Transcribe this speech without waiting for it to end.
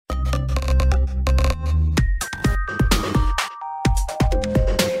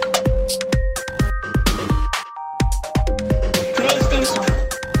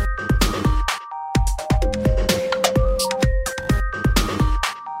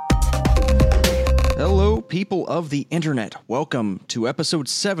people of the internet? Welcome to episode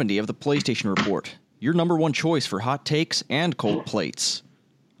 70 of the PlayStation Report, your number one choice for hot takes and cold plates.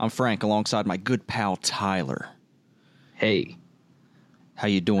 I'm Frank, alongside my good pal Tyler. Hey. How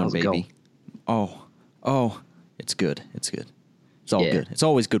you doing, How's it baby? Oh, it's good. It's all good. It's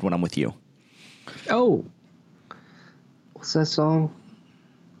always good when I'm with you. Oh. What's that song?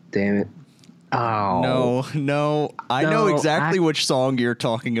 Damn it. Oh. No. I know exactly which song you're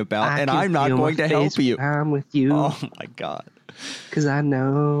talking about, and I'm not going to help you. I'm with you. Oh, my God. Because I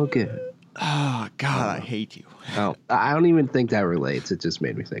know good. Oh, God, I hate you. Oh, I don't even think that relates. It just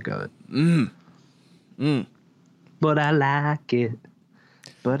made me think of it. But I like it.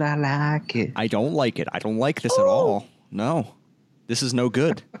 I don't like it. I don't like this at all. No. This is no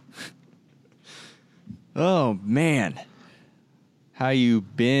good. Oh, man. How you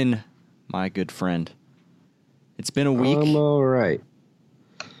been, my good friend? It's been a week. I'm all right.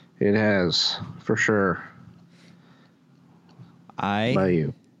 It has, for sure. How about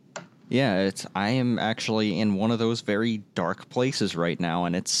you? Yeah, I am actually in one of those very dark places right now,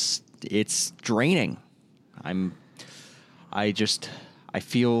 and it's draining. I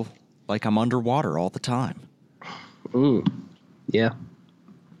feel like I'm underwater all the time. Yeah.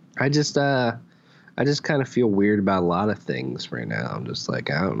 I just kind of feel weird about a lot of things right now. I'm just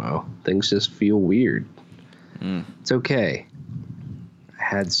like, I don't know. Things just feel weird. It's okay. I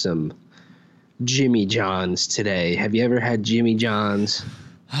had some Jimmy John's today. Have you ever had Jimmy John's?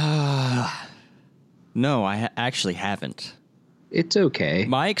 No, I actually haven't. It's okay.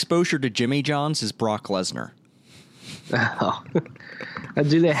 My exposure to Jimmy John's is Brock Lesnar. Oh.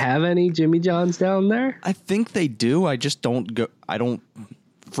 Do they have any Jimmy John's down there? I think they do. I just don't go. I don't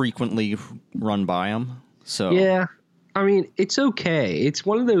frequently run by them. So yeah, I mean, it's okay. It's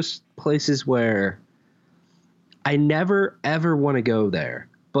one of those places where I never ever want to go there.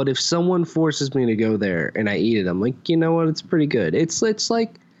 But if someone forces me to go there and I eat it, I'm like, you know what? It's pretty good. It's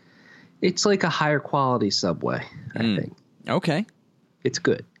like a higher quality Subway, I think. Okay. It's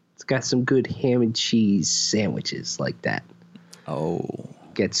good. It's got some good ham and cheese sandwiches like that. Oh.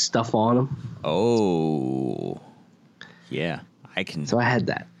 Get stuff on them. Oh. Yeah, I can. So I had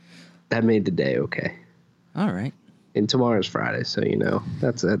that. That made the day okay. All right. And tomorrow's Friday, so you know,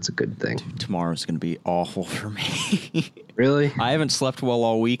 that's a good thing. Tomorrow's going to be awful for me. Really? I haven't slept well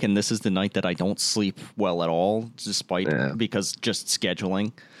all week, and this is the night that I don't sleep well at all, because just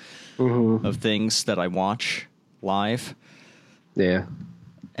scheduling of things that I watch live. Yeah.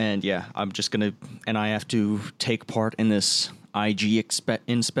 And yeah, I'm just going to, and I have to take part in this IG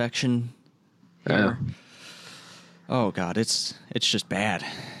inspection. Yeah. Oh God, it's just bad.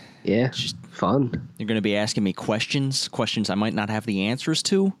 Yeah, it's just fun. You're going to be asking me questions I might not have the answers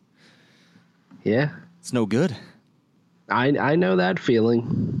to. Yeah. It's no good. I know that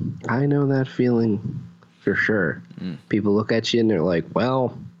feeling. I know that feeling for sure. People look at you and they're like,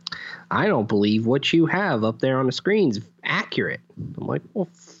 well, I don't believe what you have up there on the screen's accurate. I'm like, well,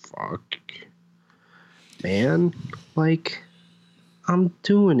 fuck. Man, like, I'm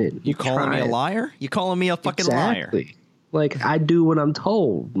doing it. You calling me a liar? You calling me a fucking liar? Like, I do what I'm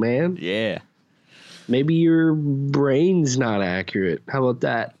told, man. Yeah. Maybe your brain's not accurate. How about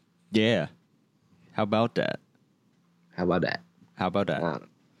that? Yeah. How about that?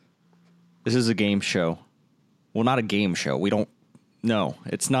 This is a game show. Well, not a game show. No,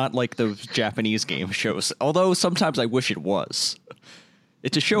 it's not like those Japanese game shows. Although sometimes I wish it was.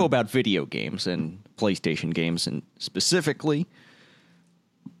 It's a show about video games and PlayStation games and specifically.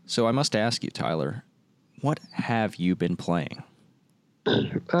 So I must ask you, Tyler, what have you been playing?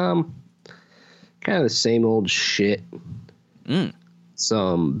 Kind of the same old shit.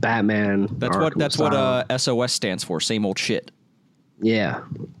 Some Batman. That's what SOS stands for. Same old shit. Yeah.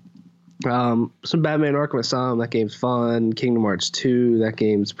 Some Batman Arkham Asylum. That game's fun. Kingdom Hearts 2. That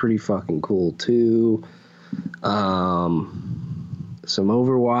game's pretty fucking cool too. Some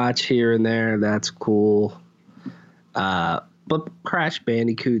Overwatch here and there. That's cool. But Crash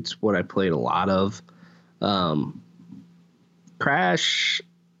Bandicoot's what I played a lot of. Crash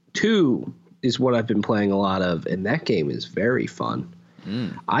 2 is what I've been playing a lot of, and that game is very fun.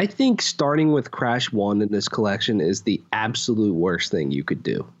 I think starting with Crash 1 in this collection is the absolute worst thing you could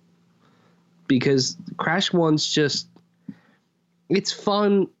do. Because Crash 1's just, it's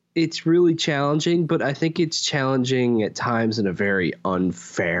fun, it's really challenging, but I think it's challenging at times in a very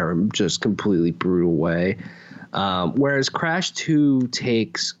unfair, just completely brutal way. Whereas Crash 2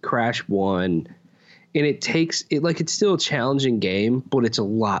 takes Crash 1 and it's still a challenging game, but it's a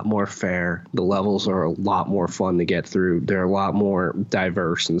lot more fair. The levels are a lot more fun to get through. They're a lot more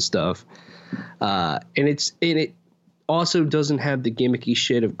diverse and stuff. And it also doesn't have the gimmicky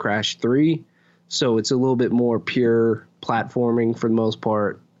shit of Crash 3. So it's a little bit more pure platforming for the most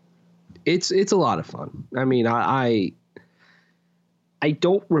part. It's a lot of fun. I mean, I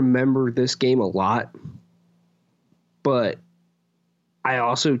don't remember this game a lot, but I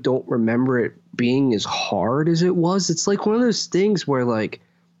also don't remember it being as hard as it was. It's like one of those things where, like,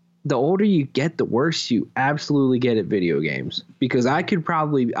 the older you get, the worse you absolutely get at video games. Because I could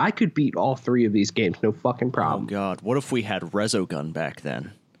beat all 3 of these games, no fucking problem. Oh God, what if we had Resogun back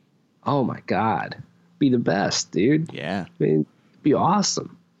then? Oh my God, be the best, dude. Yeah, I mean, be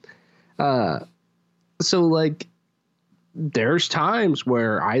awesome. So like, there's 2 times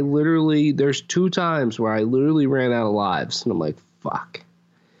where I literally ran out of lives, and I'm like, fuck,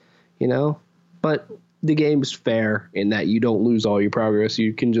 But the game's fair in that you don't lose all your progress.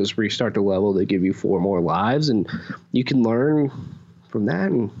 You can just restart the level. They give you 4 more lives, and you can learn from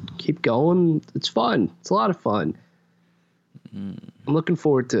that and keep going. It's fun. It's a lot of fun. I'm looking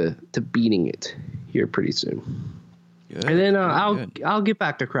forward to beating it here pretty soon. good, And then good. I'll get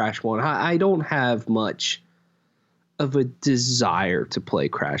back to Crash 1. I don't have much of a desire to play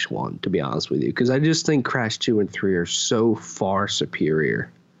Crash 1, to be honest with you, because I just think Crash 2 and 3 are so far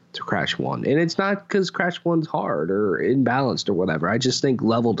superior to Crash 1. And it's not because Crash 1's hard or imbalanced or whatever. I just think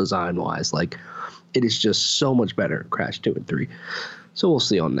level design wise, like, it is just so much better than Crash 2 and 3. So we'll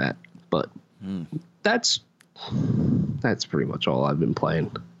see on that. But that's pretty much all I've been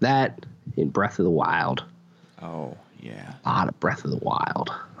playing. That in Breath of the Wild. Oh yeah, A lot of Breath of the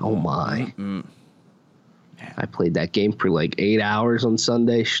Wild. Oh my. Mm. I played that game for like 8 hours on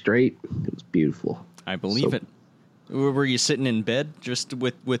Sunday straight. It was beautiful. I believe it. Were you sitting in bed just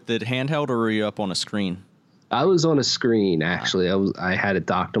with the handheld, or were you up on a screen? I was on a screen, actually. I had it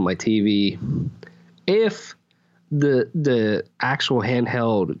docked on my TV. If the actual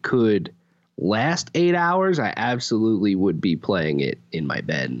handheld could last 8 hours, I absolutely would be playing it in my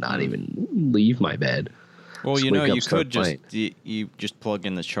bed and not even leave my bed. Well, Just you wake up, you start could just playing. you just plug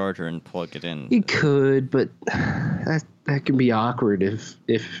in the charger and plug it in. You could, but that can be awkward if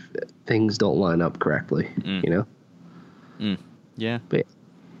things don't line up correctly, Yeah. But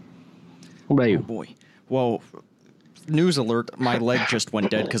what about Oh you? boy. Well, news alert! My leg just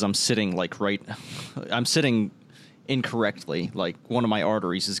went dead because I'm sitting I'm sitting incorrectly. Like, one of my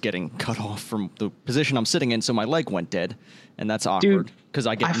arteries is getting cut off from the position I'm sitting in, so my leg went dead, and that's awkward because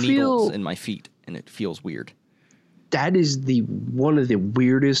I get needles in my feet, and it feels weird. That is one of the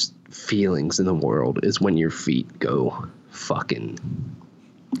weirdest feelings in the world, is when your feet go fucking.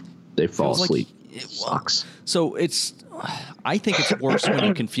 They fall Feels like asleep. it Sucks. So I think it's worse when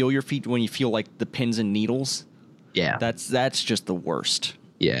you can feel your feet, when you feel like the pins and needles. Yeah. That's just the worst.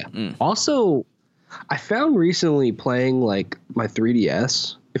 Yeah. Also, I found recently playing like my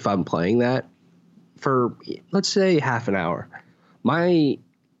 3DS, if I'm playing that for, let's say, half an hour, my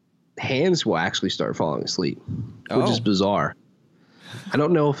hands will actually start falling asleep, which is bizarre. I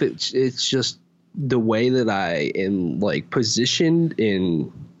don't know if it's just the way that I am like positioned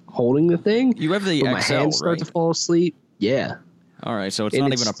in holding the thing. You have the but my XL, hands start right? to fall asleep. Yeah. All right, so it's And not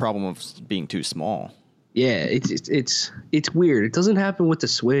it's- even a problem of being too small. Yeah, it's weird. It doesn't happen with the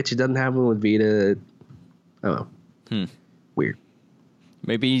Switch. It doesn't happen with Vita. I don't know. Weird.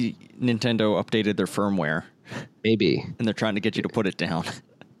 Maybe Nintendo updated their firmware, Maybe. and they're trying to get you to put it down.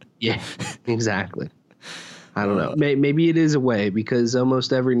 Yeah, exactly. I don't know. Maybe it is a way, because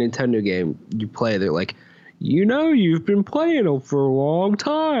almost every Nintendo game you play, they're like, you've been playing them for a long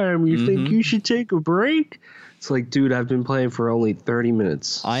time. You think you should take a break? It's like, dude, I've been playing for only 30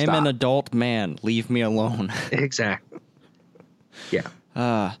 minutes. I am an adult man. Leave me alone. Exactly.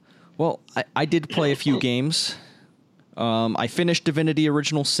 Yeah. Well, I did play a few games. I finished Divinity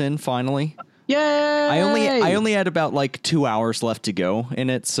Original Sin finally. Yay! I only had about like 2 hours left to go in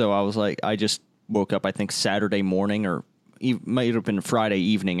it, so I was like, I just woke up, I think Saturday morning, or might have been Friday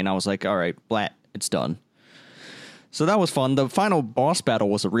evening, and I was like, all right, blat, it's done. So that was fun. The final boss battle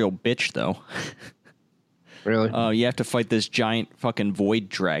was a real bitch, though. Really? You have to fight this giant fucking void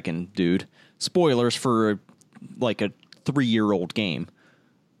dragon, dude. Spoilers for like a 3-year-old game.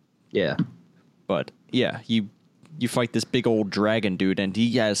 Yeah. But yeah, you fight this big old dragon dude, and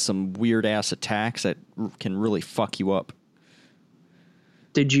he has some weird ass attacks that can really fuck you up.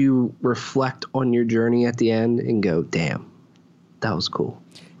 Did you reflect on your journey at the end and go, damn, that was cool?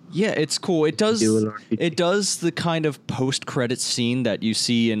 Yeah, it's cool. It does the kind of post-credit scene that you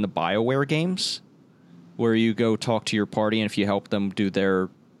see in the BioWare games, where you go talk to your party, and if you help them do their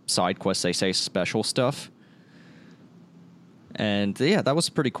side quests, they say special stuff. And yeah, that was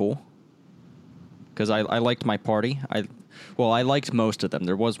pretty cool. Because I liked my party. I liked most of them.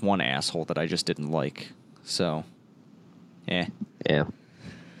 There was one asshole that I just didn't like. So, Yeah.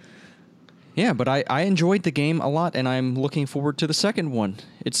 Yeah, but I enjoyed the game a lot, and I'm looking forward to the second one.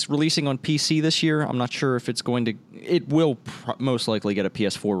 It's releasing on PC this year. I'm not sure if it's going to... It will most likely get a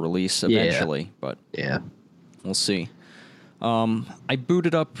PS4 release eventually, but yeah, we'll see. I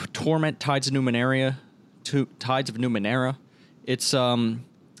booted up Torment Tides of Numenera. It's another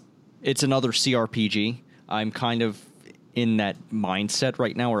CRPG. I'm kind of in that mindset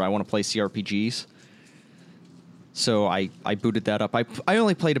right now where I want to play CRPGs. So I booted that up. I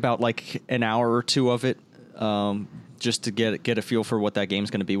only played about like an hour or two of it, just to get a feel for what that game's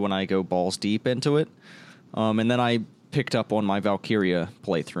going to be when I go balls deep into it. And then I picked up on my Valkyria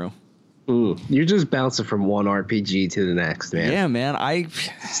playthrough. You're just bouncing from one RPG to the next, man. Yeah, man.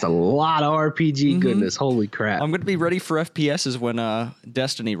 It's a lot of RPG goodness. Holy crap! I'm going to be ready for FPSs when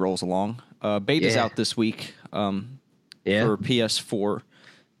Destiny rolls along. Beta's out this week for PS4,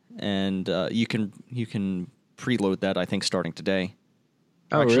 and you can preload that, I think, starting today.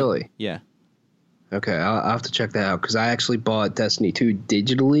 Oh, actually, really? Yeah. Okay, I'll have to check that out because I actually bought Destiny 2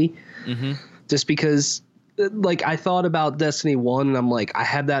 digitally, just because, like, I thought about Destiny 1 and I'm like, I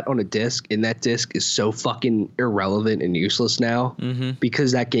have that on a disc, and that disc is so fucking irrelevant and useless now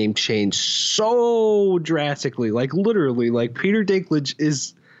because that game changed so drastically. Like, literally, like, Peter Dinklage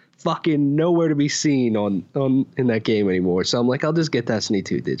is fucking nowhere to be seen in that game anymore. So I'm like, I'll just get Destiny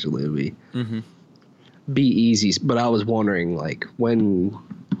 2 digitally. It'll be easy. But I was wondering, like, when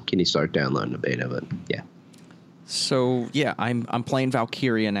can you start downloading the beta? But yeah. So yeah, I'm playing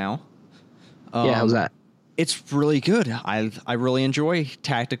Valkyria now. How's that? It's really good. I really enjoy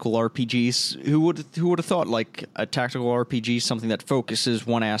tactical RPGs. Who would have thought, like, a tactical RPG, something that focuses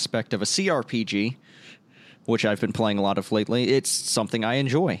one aspect of a CRPG, which I've been playing a lot of lately. It's something I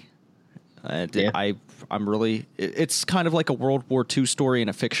enjoy. I'm really. It's kind of like a World War II story in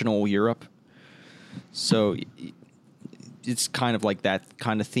a fictional Europe. So it's kind of like that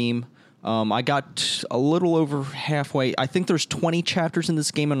kind of theme. I got a little over halfway. I think there's 20 chapters in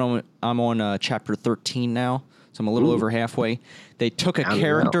this game, and I'm on chapter 13 now. So I'm a little over halfway. They took a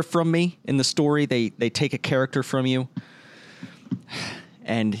character from me in the story. They take a character from you,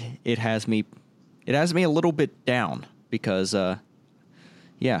 and it has me a little bit down because, that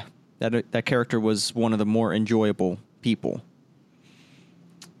character was one of the more enjoyable people.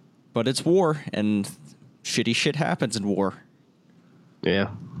 But it's war, and shitty shit happens in war. Yeah.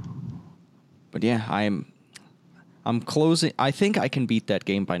 But yeah, I'm closing. I think I can beat that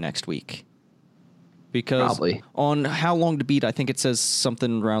game by next week. Because probably. On how long to beat, I think it says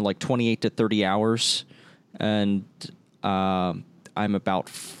something around like 28 to 30 hours. And I'm about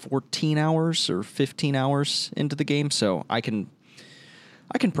 14 hours or 15 hours into the game, so I can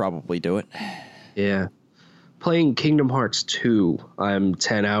probably do it. Yeah. Playing Kingdom Hearts 2, I'm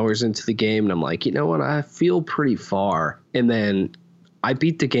 10 hours into the game, and I'm like, you know what? I feel pretty far. And then I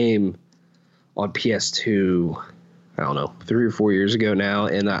beat the game on PS2, I don't know, 3 or 4 years ago now,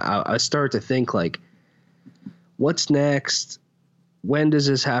 and I start to think, like, what's next? When does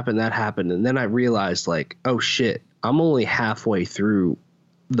this happen? That happened. And then I realized, like, oh, shit, I'm only halfway through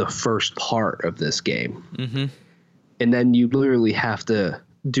the first part of this game. And then you literally have to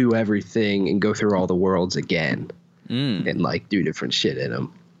do everything and go through all the worlds again and, like, do different shit in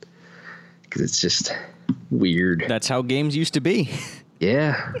them. Because it's just weird. That's how games used to be.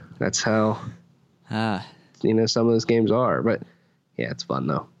 Yeah, that's how, some of those games are. But, yeah, it's fun,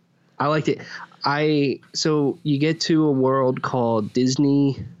 though. I liked it. So you get to a world called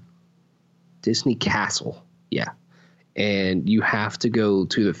Disney Castle. Yeah. And you have to go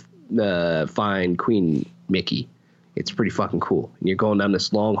to find Queen Mickey. It's pretty fucking cool. And you're going down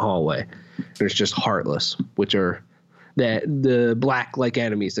this long hallway. And it's just Heartless, which are the black like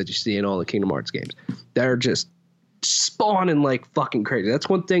enemies that you see in all the Kingdom Hearts games. They're just spawning like fucking crazy. That's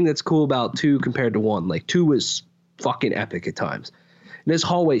one thing that's cool about 2 compared to 1. Like 2 was fucking epic at times. And this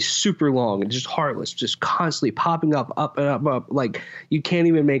hallway's super long and just Heartless, just constantly popping up and up. Like, you can't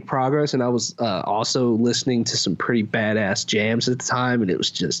even make progress. And I was also listening to some pretty badass jams at the time, and it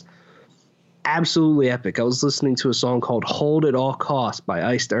was just absolutely epic. I was listening to a song called Hold at All Costs by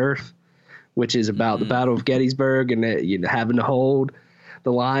Iced Earth, which is about the Battle of Gettysburg and having to hold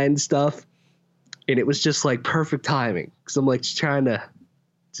the line and stuff. And it was just like perfect timing because I'm like trying to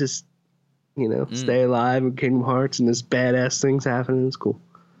just, stay alive in Kingdom Hearts, and this badass things happening. It's cool.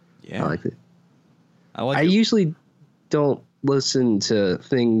 Yeah. I liked it. I usually don't listen to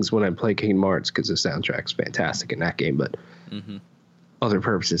things when I play Kingdom Hearts because the soundtrack's fantastic in that game, but other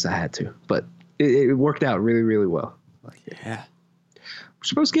purposes I had to. But it worked out really, really well. Yeah. We're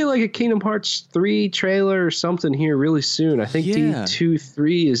supposed to get like a Kingdom Hearts 3 trailer or something here really soon. I think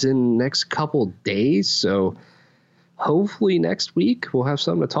D2-3 is in the next couple days, so hopefully next week we'll have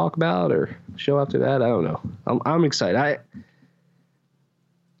something to talk about, or show after that. I don't know. I'm excited.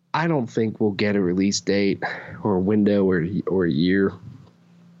 I don't think we'll get a release date or a window or a year,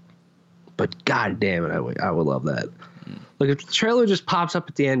 but god damn it, I would love that. Like, if the trailer just pops up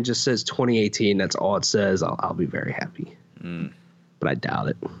at the end and just says 2018, that's all it says, I'll be very happy. But I doubt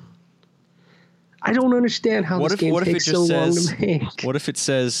it. I don't understand how this game takes so long to make. What if it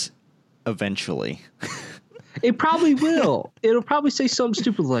says eventually? It probably will. It'll probably say something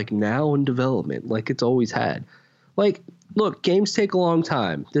stupid like now in development, like it's always had. Like, look, games take a long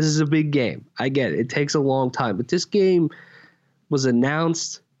time. This is a big game. I get it. It takes a long time. But this game was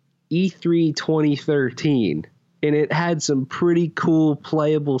announced E3 2013, and it had some pretty cool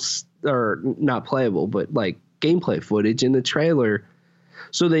playable, or not playable, but like gameplay footage in the trailer.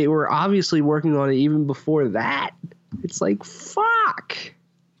 So they were obviously working on it even before that. It's like, fuck.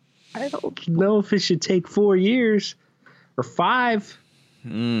 I don't know if it should take 4 years or 5.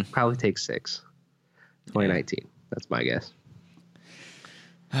 Probably take 6. 2019. That's my guess.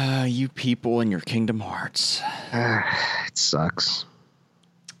 You people and your Kingdom Hearts. It sucks.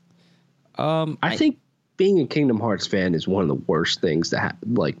 I think being a Kingdom Hearts fan is one of the worst things to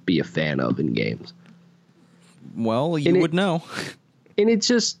be a fan of in games. Well, you would know. And it's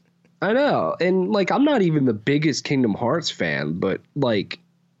just, I know. And like, I'm not even the biggest Kingdom Hearts fan, but like,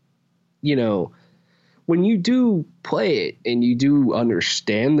 you know, when you do play it and you do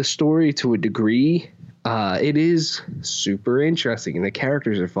understand the story to a degree, it is super interesting, and the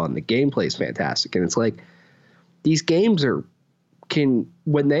characters are fun. The gameplay is fantastic, and it's like these games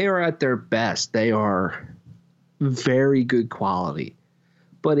when they are at their best, they are very good quality.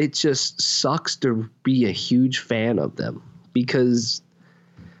 But it just sucks to be a huge fan of them because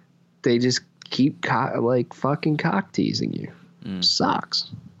they just keep fucking cock teasing you.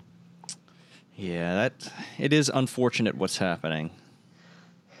 Sucks. Yeah, it is unfortunate what's happening.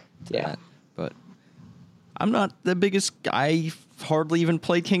 Yeah. But I'm not the biggest. I hardly even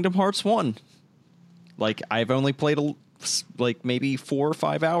played Kingdom Hearts 1. Like, I've only played maybe 4 or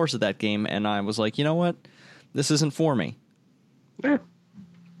 5 hours of that game, and I was like, you know what? This isn't for me. Yeah.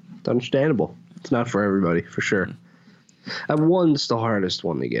 It's understandable. It's not for everybody, for sure. And 1's the hardest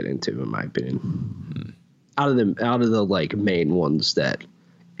one to get into, in my opinion. Out of the like main ones that,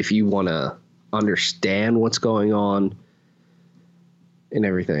 if you want to understand what's going on and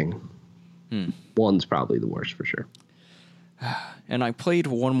everything, 1's probably the worst for sure. And I played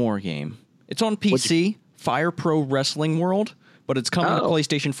one more game. It's on PC, Fire Pro Wrestling World, but it's coming to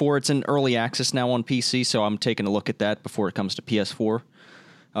PlayStation 4. It's in early access now on PC, so I'm taking a look at that before it comes to PS4.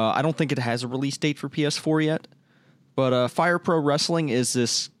 I don't think it has a release date for PS4 yet, but Fire Pro Wrestling is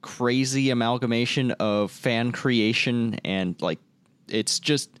this crazy amalgamation of fan creation, and like it's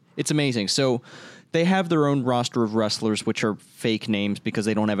amazing. So they have their own roster of wrestlers, which are fake names because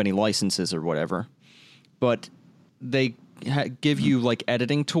they don't have any licenses or whatever. But they give you like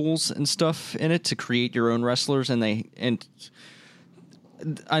editing tools and stuff in it to create your own wrestlers, and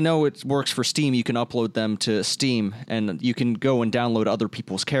I know it works for Steam. You can upload them to Steam, and you can go and download other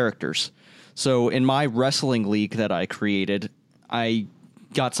people's characters. So in my wrestling league that I created, I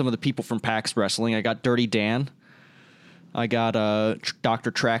got some of the people from PAX Wrestling. I got Dirty Dan. I got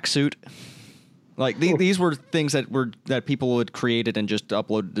Dr. Tracksuit. Like these were things that people had created and just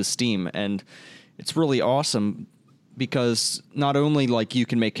uploaded to Steam, and it's really awesome because not only like you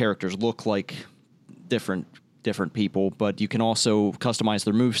can make characters look like different people, but you can also customize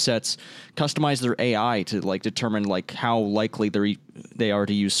their movesets, customize their AI to like determine like how likely they are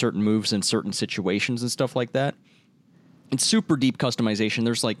to use certain moves in certain situations and stuff like that. It's super deep customization.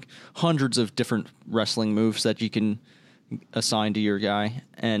 There's like hundreds of different wrestling moves that you can assign to your guy,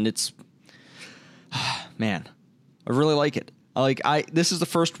 and it's man, I really like it. This is the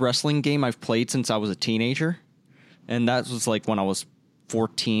first wrestling game I've played since I was a teenager, and that was like when I was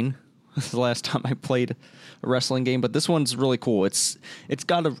 14. This is the last time I played a wrestling game, but this one's really cool. It's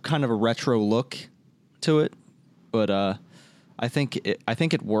got a kind of a retro look to it, but I think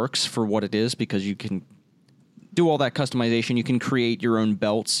it works for what it is because you can do all that customization. You can create your own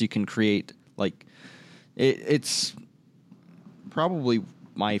belts. You can create like it's probably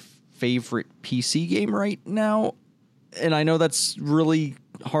my favorite PC game right now, and I know that's really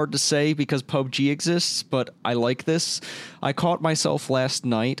hard to say because PUBG exists, but I like this. I caught myself last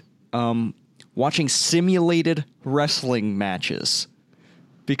night watching simulated wrestling matches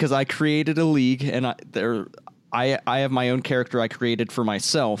because I created a league, and I have my own character I created for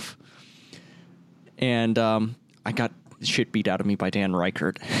myself, and I got shit beat out of me by Dan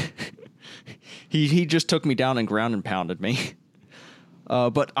Reichert. He just took me down and ground and pounded me.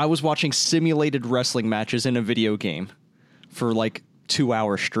 But I was watching simulated wrestling matches in a video game for like 2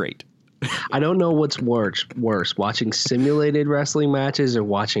 hours straight. I don't know what's worse, watching simulated wrestling matches or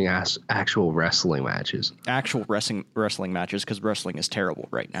watching actual wrestling matches. Actual wrestling matches, because wrestling is terrible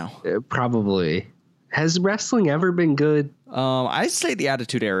right now. Probably. Has wrestling ever been good? I'd say the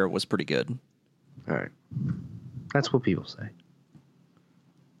Attitude Era was pretty good. All right. That's what people say.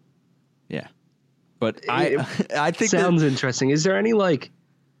 Yeah. But I think sounds interesting. Is there any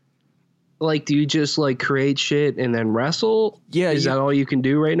do you just like create shit and then wrestle? Yeah. Is that all you can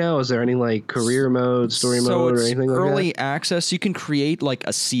do right now? Is there any like career mode, story mode, or anything like that? Early access. You can create like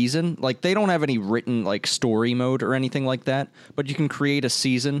a season. Like they don't have any written like story mode or anything like that, but you can create a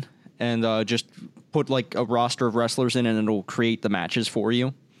season and just put like a roster of wrestlers in and it'll create the matches for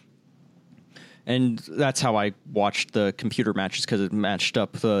you. And that's how I watched the computer matches, because it matched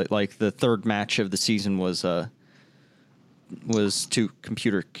up the third match of the season was 2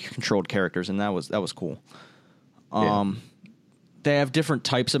 computer controlled characters, and that was cool. They have different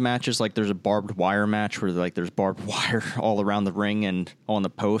types of matches. Like there's a barbed wire match where like there's barbed wire all around the ring and on the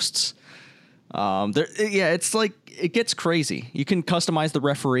posts. It's like it gets crazy. You can customize the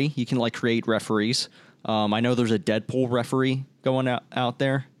referee. You can like create referees. I know there's a Deadpool referee going out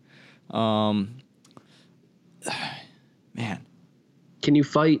there. Man, can you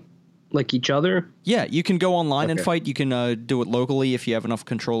fight like each other? Yeah, you can go online and fight. You can do it locally if you have enough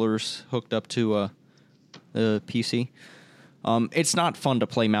controllers hooked up to a PC. It's not fun to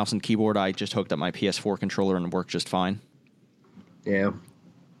play mouse and keyboard. I just hooked up my PS4 controller and it worked just fine. Yeah,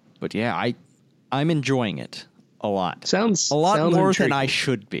 but yeah, I'm enjoying it a lot. Sounds more intriguing than I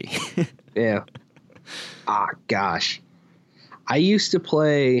should be. Yeah. Gosh, I used to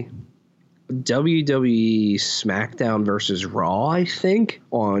play WWE SmackDown versus Raw, I think,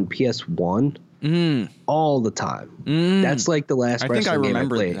 on PS1 all the time. That's like the last wrestling game I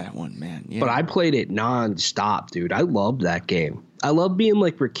remember played. That one, man. Yeah. But I played it non-stop, dude. I loved that game. I love being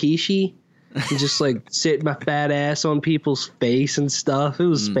like Rikishi and just like sitting my fat ass on people's face and stuff. It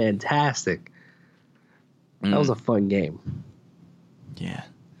was fantastic. That was a fun game. Yeah.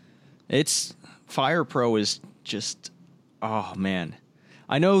 It's Fire Pro is just, oh man.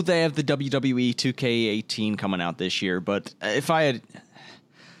 I know they have the WWE 2K18 coming out this year, but if I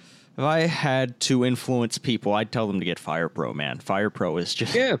had to influence people, I'd tell them to get Fire Pro, man. Fire Pro is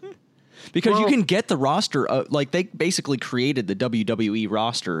just because you can get the roster. Like they basically created the WWE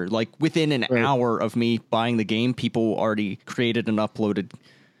roster. Like within an hour of me buying the game, people already created and uploaded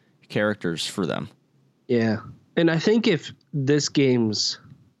characters for them. Yeah, and I think if this game's,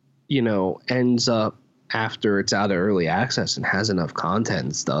 ends up after it's out of early access and has enough content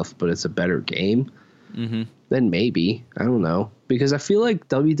and stuff, but it's a better game, then maybe. I don't know. Because I feel like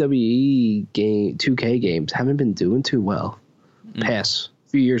WWE 2K games haven't been doing too well past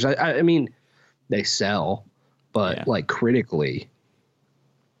few years. I mean, they sell, but like critically,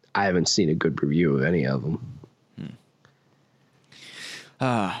 I haven't seen a good review of any of them.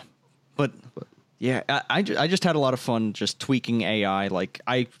 But yeah, I just had a lot of fun just tweaking AI. Like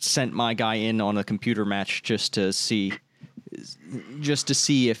I sent my guy in on a computer match just to see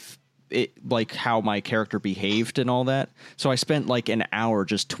if it like how my character behaved and all that. So I spent like an hour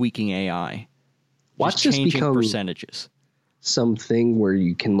just tweaking AI. Watch this become percentages. Something where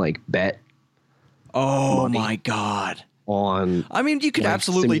you can like bet. Oh my God. I mean, you could like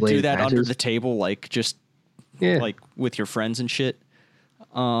absolutely do that under the table, like just like with your friends and shit.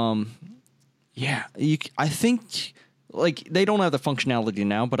 Yeah, I think like they don't have the functionality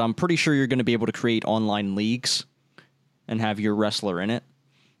now, but I'm pretty sure you're going to be able to create online leagues and have your wrestler in it.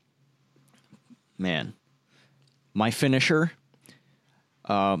 Man, my finisher,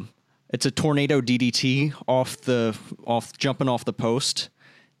 it's a tornado DDT jumping off the post.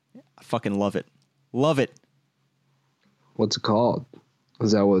 I fucking love it. Love it. What's it called?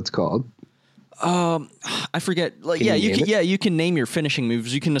 Is that what it's called? I forget. Like, you can name your finishing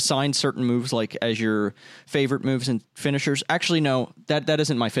moves. You can assign certain moves like as your favorite moves and finishers. Actually, no, that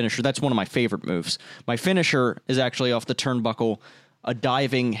isn't my finisher. That's one of my favorite moves. My finisher is actually off the turnbuckle, a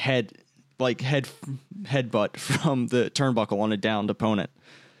diving headbutt from the turnbuckle on a downed opponent,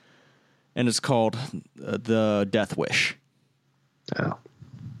 and it's called the Death Wish. Oh,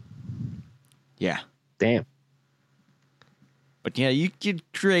 yeah, damn. But yeah, you can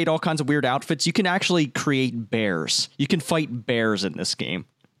create all kinds of weird outfits. You can actually create bears. You can fight bears in this game.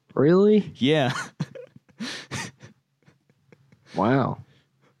 Really? Yeah. Wow.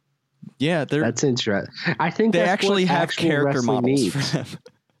 Yeah, that's interesting. I think they actually have character models for them.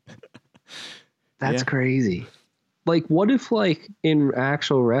 That's crazy. Like, what if, like, in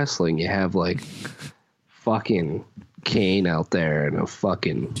actual wrestling, you have like fucking Kane out there and a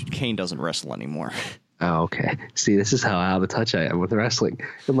fucking... Dude, Kane doesn't wrestle anymore. Oh, okay. See, this is how out of touch I am with wrestling.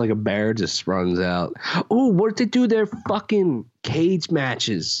 And like a bear just runs out. Oh, what did they do? Their fucking cage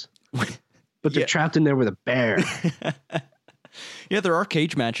matches. But they're trapped in there with a bear. Yeah, there are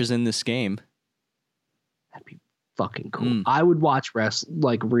cage matches in this game. That'd be fucking cool. I would watch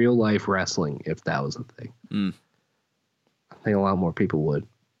like real life wrestling if that was a thing. I think a lot more people would.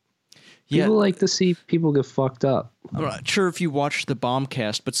 People like to see people get fucked up. I'm not sure if you watched the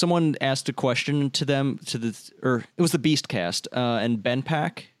Bombcast, but someone asked a question to them or it was the Beastcast, and Ben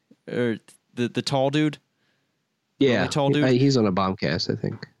Pack, or the tall dude. Yeah, really tall dude. He's on a Bombcast, I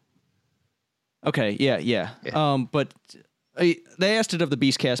think. Okay, yeah. But they asked it of the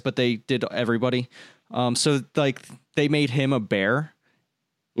Beastcast, but they did everybody. So like they made him a bear,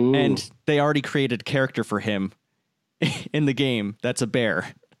 and they already created a character for him in the game that's a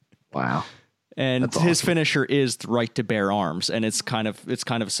bear. Wow. And that's his awesome. finisher is the right to bear arms, and it's kind of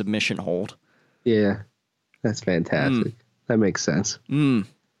a submission hold. Yeah, that's fantastic. That makes sense.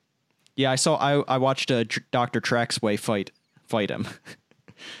 Yeah, I watched Dr. Traxway fight him,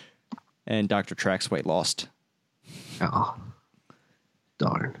 and Dr. Traxway lost. Oh,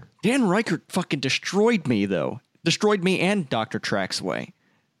 darn. Dan Reichert fucking destroyed me, though. Destroyed me and Dr. Traxway.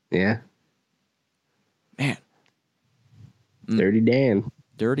 Yeah. Man. Dirty Dan.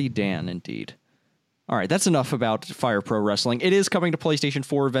 Dirty Dan, indeed. All right, that's enough about Fire Pro Wrestling. It is coming to PlayStation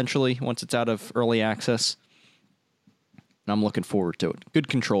 4 eventually, once it's out of early access. And I'm looking forward to it. Good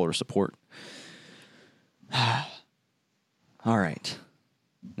controller support. All right.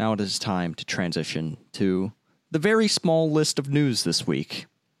 Now it is time to transition to the very small list of news this week.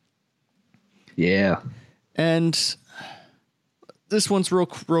 Yeah. And this one's real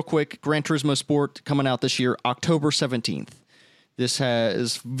quick. Gran Turismo Sport coming out this year, October 17th. This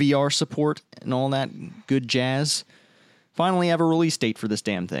has VR support and all that good jazz. Finally have a release date for this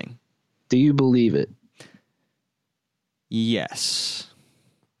damn thing. Do you believe it? Yes.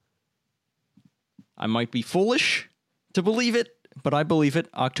 I might be foolish to believe it, but I believe it.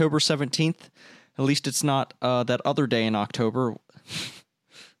 October 17th. At least it's not that other day in October.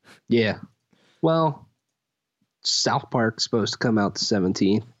 Yeah. Well, South Park's supposed to come out the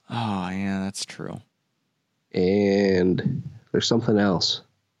 17th. Oh, yeah, that's true. And there's something else.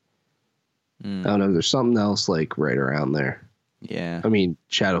 I don't know. There's something else like right around there. Yeah. I mean,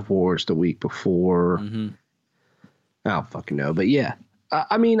 Shadow of War's the week before. I don't fucking know. But yeah.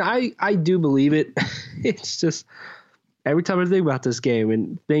 I mean, I do believe it. It's just every time I think about this game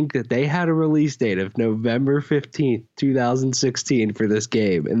and think that they had a release date of November 15th, 2016 for this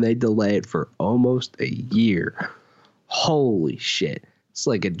game, and they delay it for almost a year. Holy shit. It's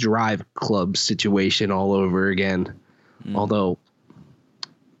like a Drive Club situation all over again. Although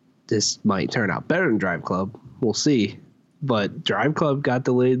this might turn out better than Drive Club. We'll see. But Drive Club got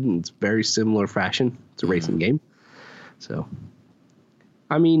delayed in very similar fashion. It's a racing game. So,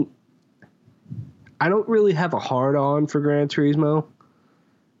 I mean, I don't really have a hard-on for Gran Turismo,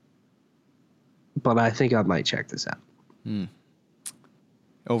 but I think I might check this out.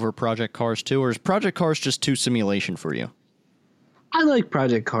 Over Project Cars 2, or is Project Cars just too simulation for you? I like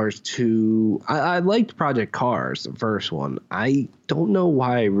Project Cars 2. I liked Project Cars, the first one. I don't know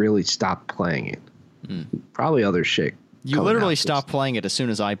why I really stopped playing it. Probably other shit. You literally stopped playing it as soon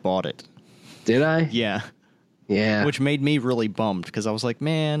as I bought it. Did I? Yeah. Yeah. Which made me really bummed, because I was like,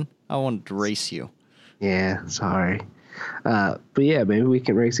 man, I wanted to race you. Yeah, sorry. But yeah, maybe we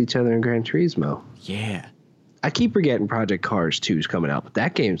can race each other in Gran Turismo. Yeah. I keep forgetting Project Cars 2 is coming out, but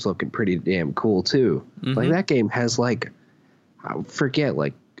that game's looking pretty damn cool, too. Like, that game has, like, I forget,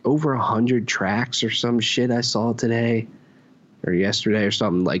 like, over 100 tracks or some shit I saw today or yesterday or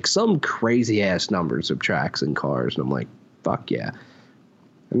something. Like, some crazy-ass numbers of tracks and cars. And I'm like, fuck yeah.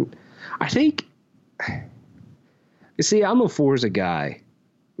 And I think... You see, I'm a Forza guy,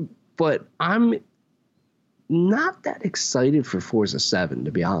 but I'm not that excited for Forza 7,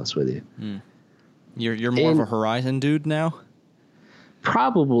 to be honest with you. You're more of a Horizon dude now?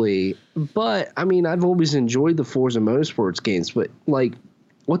 Probably, but I mean, I've always enjoyed the Forza Motorsports games, but like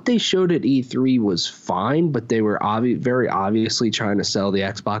what they showed at E3 was fine, but they were very obviously trying to sell the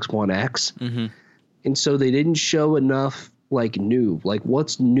Xbox One X. And so they didn't show enough like new, like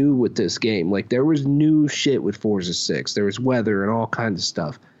what's new with this game? Like there was new shit with Forza 6. There was weather and all kinds of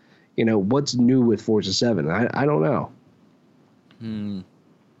stuff. You know, what's new with Forza 7? I don't know.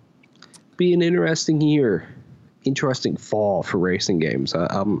 Be an interesting year. Interesting fall for racing games.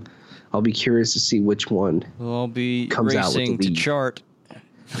 I'll be curious to see which one I'll be comes out with the racing to lead. chart.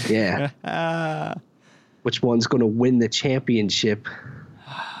 Yeah. Which one's going to win the championship?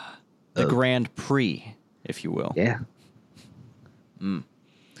 The Grand Prix. if you will. Yeah.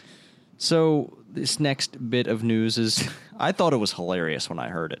 So this next bit of news is, I thought it was hilarious when I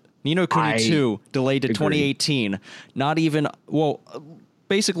heard it. Ni no Kuni 2 delayed to 2018. Not even,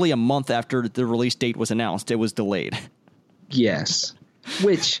 basically a month after the release date was announced, it was delayed. Yes.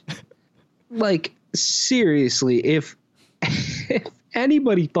 Which, like, seriously, if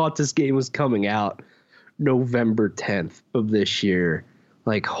anybody thought this game was coming out November 10th of this year,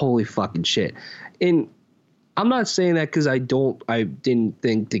 like, holy fucking shit. And I'm not saying that because I didn't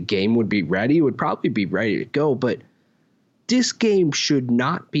think the game would be ready. It would probably be ready to go, but this game should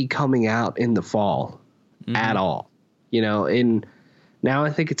not be coming out in the fall at all. You know, and now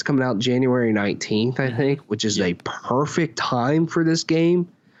I think it's coming out January 19th, I think, which is a perfect time for this game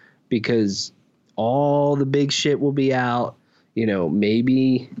because all the big shit will be out. You know,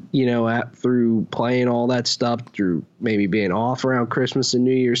 maybe, you know, through playing all that stuff, through maybe being off around Christmas and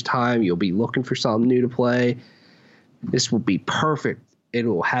New Year's time, you'll be looking for something new to play. This will be perfect. It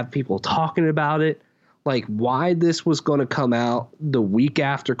will have people talking about it. Like, why this was going to come out the week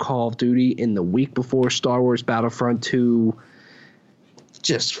after Call of Duty and the week before Star Wars Battlefront 2.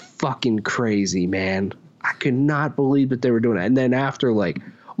 Just fucking crazy, man. I could not believe that they were doing it. And then after, like,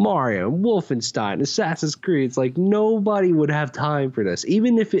 Mario, Wolfenstein, Assassin's Creed, it's like nobody would have time for this.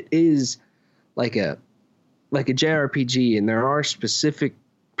 Even if it is like a JRPG and there are specific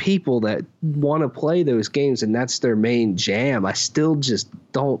people that want to play those games and that's their main jam, I still just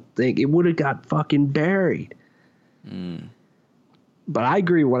don't think it would have got fucking buried. But I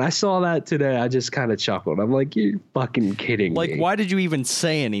agree. When I saw that today, I just kind of chuckled. I'm like, you're fucking kidding me. Like, why did you even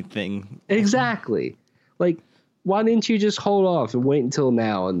say anything? Exactly. Like, why didn't you just hold off and wait until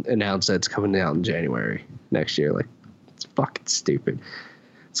now and announce that it's coming out in January next year? Like, it's fucking stupid.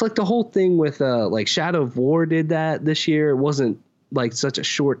 It's like the whole thing with like Shadow of War did that this year. It wasn't like such a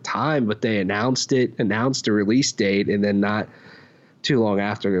short time, but they announced a release date, and then not too long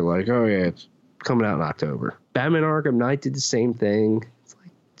after they're like, oh yeah, it's coming out in October. Batman Arkham Knight did the same thing. It's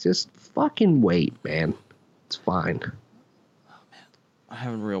like, just fucking wait, man. It's fine. I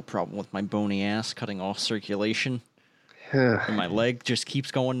have a real problem with my bony ass cutting off circulation. And my leg just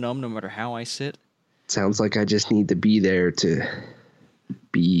keeps going numb no matter how I sit. Sounds like I just need to be there to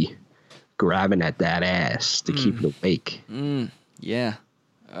be grabbing at that ass to keep it awake. Yeah.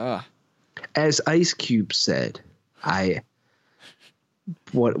 As Ice Cube said,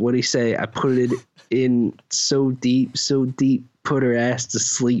 what'd he say? I put it in so deep, put her ass to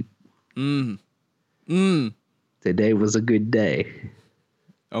sleep. Today was a good day.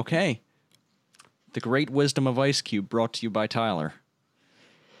 Okay. The great wisdom of Ice Cube brought to you by Tyler.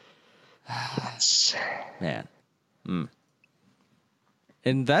 Man.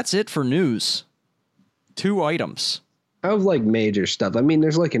 And that's it for news. 2 items. Of like major stuff. I mean,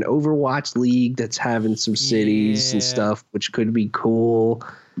 there's like an Overwatch League that's having some cities and stuff, which could be cool.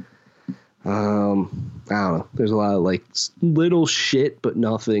 I don't know. There's a lot of like little shit, but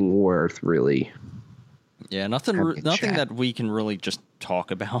nothing worth really. Yeah, nothing that we can really just talk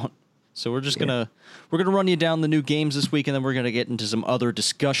about. So we're just gonna run you down the new games this week, and then we're gonna get into some other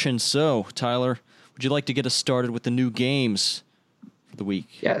discussion. So, Tyler, would you like to get us started with the new games for the week?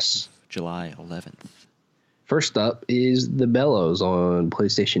 Yes. July 11th. First up is The Bellows on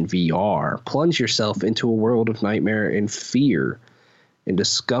PlayStation VR. Plunge yourself into a world of nightmare and fear and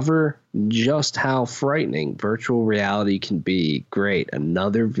discover just how frightening virtual reality can be. Great.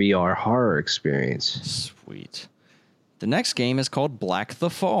 Another VR horror experience. Sweet. The next game is called Black the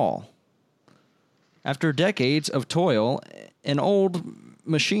Fall. After decades of toil, an old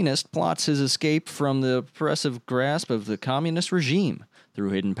machinist plots his escape from the oppressive grasp of the communist regime.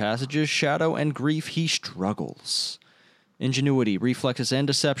 Through hidden passages, shadow, and grief, he struggles. Ingenuity, reflexes, and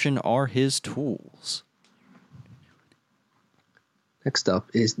deception are his tools. Next up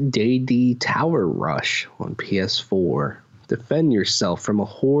is DayD Tower Rush on PS4. Defend yourself from a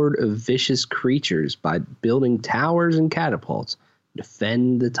horde of vicious creatures by building towers and catapults.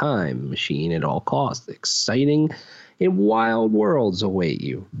 Defend the time machine at all costs. Exciting and wild worlds await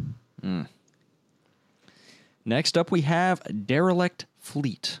you. Next up, we have Derelict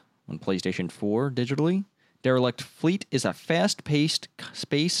Fleet on PlayStation 4 digitally. Derelict Fleet is a fast-paced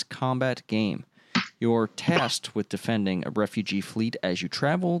space combat game. You're tasked with defending a refugee fleet as you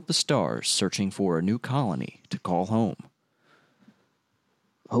travel the stars, searching for a new colony to call home.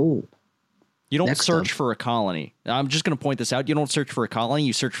 Oh. You don't search for a colony. I'm just going to point this out. You don't search for a colony.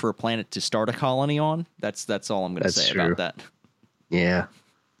 You search for a planet to start a colony on. That's all I'm going to say about that. Yeah,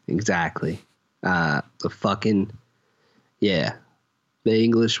 exactly. The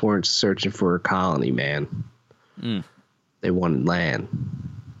English weren't searching for a colony, man. They wanted land.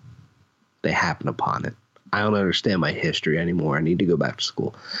 They happened upon it. I don't understand my history anymore. I need to go back to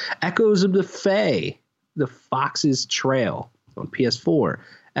school. Echoes of the Fae, The Fox's Trail on PS4.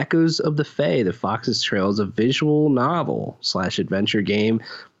 Echoes of the Fae, The Fox's Trail is a visual novel / adventure game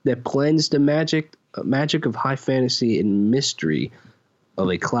that blends the magic of high fantasy and mystery of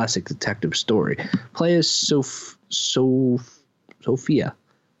a classic detective story. Play as Sophia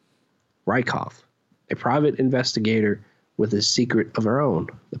Rykov, a private investigator with a secret of her own,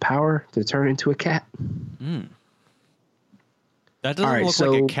 the power to turn into a cat. That doesn't look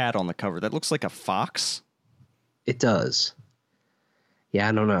like a cat on the cover. That looks like a fox. It does. Yeah,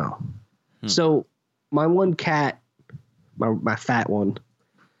 I don't know. So my one cat, my fat one,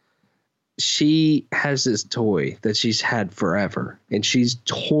 she has this toy that she's had forever, and she's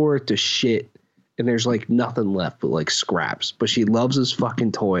tore it to shit, and there's like nothing left but like scraps. But she loves this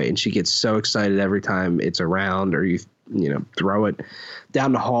fucking toy, and she gets so excited every time it's around, or you throw it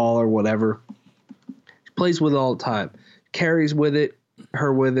down the hall or whatever. She plays with it all the time. Carries with it,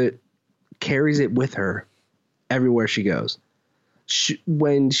 carries it with her everywhere she goes.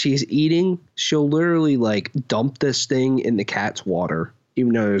 When she's eating, she'll literally like dump this thing in the cat's water.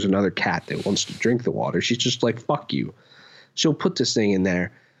 Even though there's another cat that wants to drink the water, she's just like, fuck you. She'll put this thing in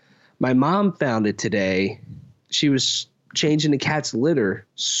there. My mom found it today. She was changing the cat's litter,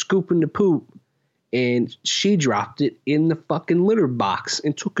 scooping the poop, and she dropped it in the fucking litter box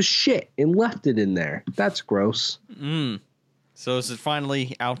and took a shit and left it in there. That's gross. So is it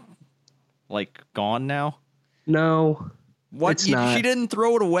finally out, like, gone now? No. What? It's not. She didn't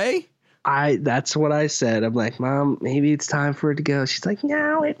throw it away? That's what I said. I'm like, Mom, maybe it's time for it to go. She's like,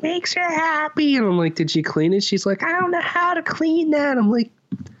 no, it makes her happy. And I'm like, did she clean it? She's like, I don't know how to clean that. I'm like,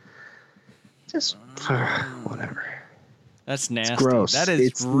 just whatever. That's nasty. It's gross. That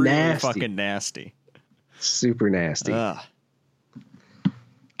is really nasty. Fucking nasty. Super nasty.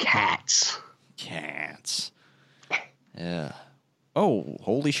 Cats. Yeah. Oh,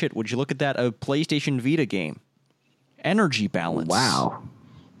 holy shit. Would you look at that? A PlayStation Vita game. Energy balance. Wow.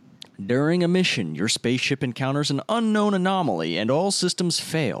 During a mission, your spaceship encounters an unknown anomaly and all systems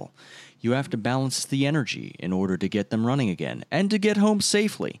fail. You have to balance the energy in order to get them running again and to get home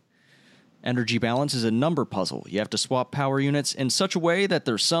safely. Energy balance is a number puzzle. You have to swap power units in such a way that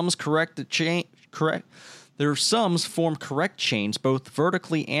their sums their sums form correct chains both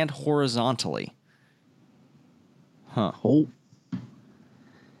vertically and horizontally. Oh.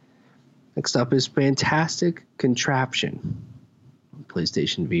 Next up is Fantastic Contraption.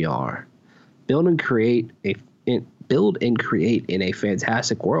 PlayStation VR. Build and create in a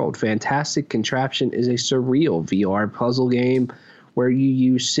fantastic world. Fantastic Contraption is a surreal VR puzzle game where you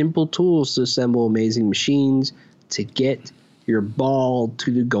use simple tools to assemble amazing machines to get your ball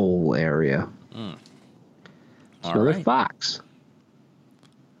to the goal area. It's another fox.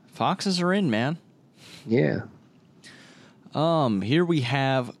 Foxes are in, man. Yeah. Here we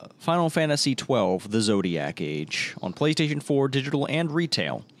have Final Fantasy XII, The Zodiac Age, on PlayStation 4 digital and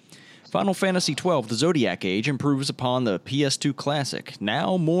retail. Final Fantasy XII, The Zodiac Age improves upon the PS2 classic,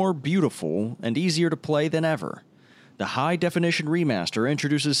 now more beautiful and easier to play than ever. The high-definition remaster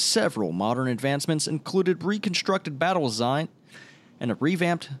introduces several modern advancements, including reconstructed battle design and a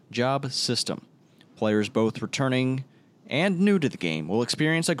revamped job system. Players both returning and new to the game will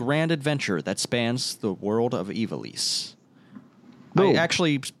experience a grand adventure that spans the world of Ivalice. I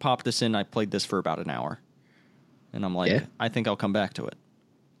actually popped this in. I played this for about an hour. And I'm like, I think I'll come back to it.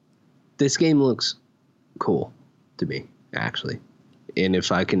 This game looks cool to me, actually. And if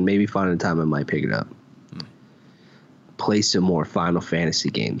I can maybe find a time, I might pick it up. Play some more Final Fantasy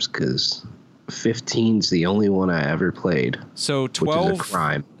games, because 15's the only one I ever played. So 12, which is a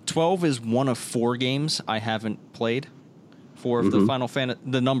crime. 12 is one of 4 games I haven't played. 4 of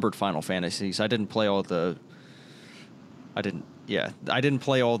the numbered Final Fantasies. I didn't play all the... I didn't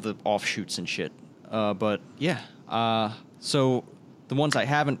play all the offshoots and shit. But yeah. So the ones I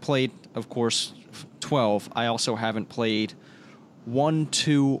haven't played, of course, 12. I also haven't played 1,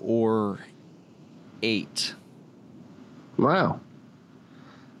 2, or 8. Wow.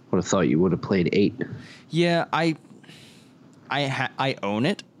 Would have thought you would have played 8. Yeah, I own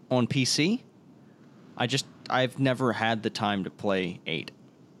it on PC. I've never had the time to play 8.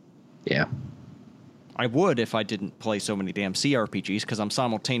 Yeah. I would if I didn't play so many damn CRPGs, because I'm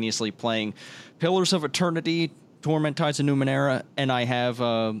simultaneously playing Pillars of Eternity, Torment Tides of Numenera, and I have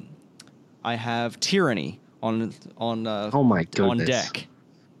Tyranny on oh my goodness. on deck.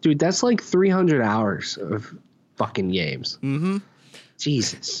 Dude, that's like 300 hours of fucking games. Mm-hmm.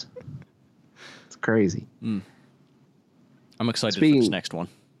 Jesus. It's crazy. I'm excited for this next one.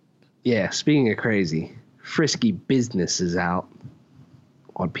 Yeah, speaking of crazy, Frisky Business is out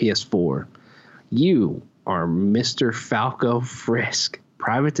on PS4. You are Mr. Falco Frisk,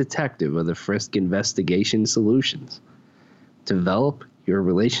 private detective of the Frisk Investigation Solutions. Develop your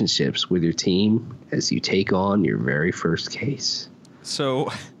relationships with your team as you take on your very first case.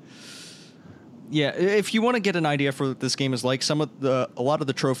 So, yeah, if you want to get an idea for what this game is like, a lot of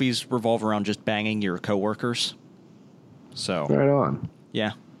the trophies revolve around just banging your coworkers. So, right on.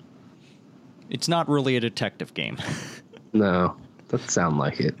 Yeah. It's not really a detective game. No, doesn't sound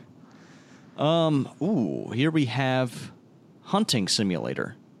like it. Here we have Hunting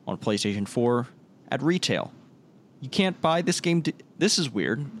Simulator on PlayStation 4 at retail. You can't buy this game. This is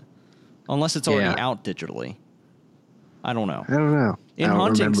weird. Unless it's already out digitally. I don't know. I don't know. I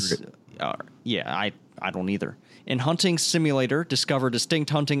don't remember it. I don't either. In Hunting Simulator, discover distinct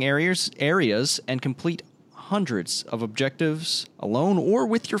hunting areas and complete hundreds of objectives alone or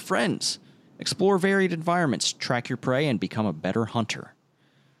with your friends. Explore varied environments, track your prey, and become a better hunter.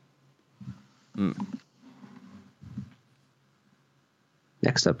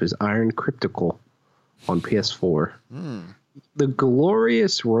 Next up is Iron Cryptical on PS4. The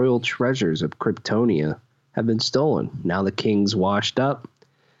glorious royal treasures of Kryptonia have been stolen. Now the king's washed up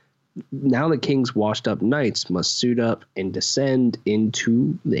knights must suit up and descend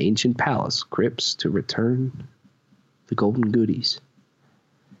into the ancient palace crypts to return the golden goodies.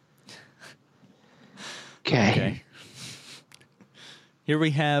 Okay. Here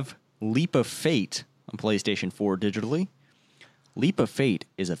we have Leap of Fate on PlayStation 4 digitally. Leap of Fate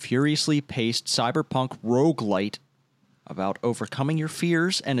is a furiously paced cyberpunk roguelite about overcoming your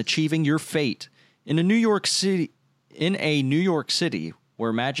fears and achieving your fate. In a New York City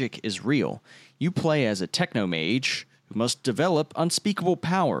where magic is real, you play as a technomage who must develop unspeakable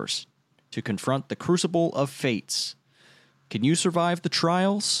powers to confront the crucible of fates. Can you survive the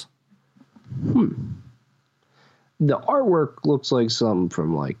trials? The artwork looks like something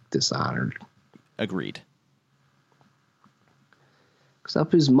from, like, Dishonored. Agreed. Next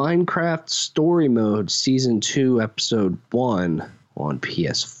up is Minecraft Story Mode Season 2, Episode 1 on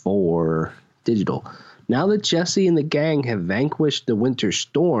PS4 digital. Now that Jesse and the gang have vanquished the winter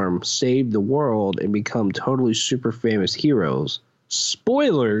storm, saved the world, and become totally super famous heroes,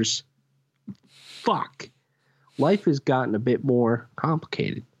 spoilers, life has gotten a bit more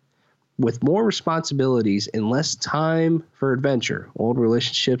complicated. With more responsibilities and less time for adventure, old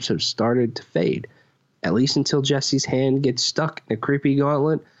relationships have started to fade, at least until Jesse's hand gets stuck in a creepy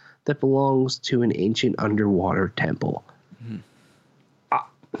gauntlet that belongs to an ancient underwater temple.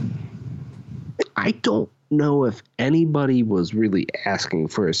 I don't know if anybody was really asking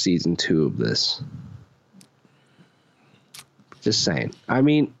for a season 2 of this. Just saying. I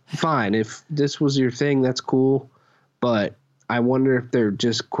mean, fine. If this was your thing, that's cool. But I wonder if they're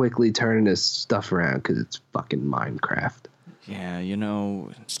just quickly turning this stuff around because it's fucking Minecraft. Yeah,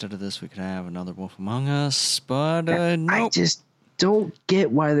 instead of this, we could have another Wolf Among Us, but nope. I just don't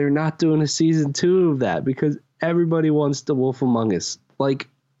get why they're not doing a season 2 of that because everybody wants the Wolf Among Us. Like,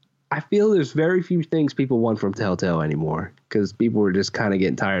 I feel there's very few things people want from Telltale anymore because people are just kind of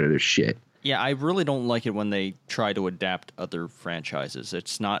getting tired of their shit. Yeah, I really don't like it when they try to adapt other franchises.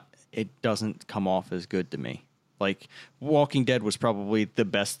 It doesn't come off as good to me. Like, Walking Dead was probably the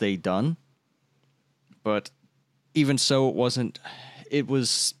best they'd done, but even so,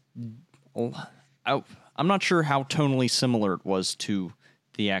 I'm not sure how tonally similar it was to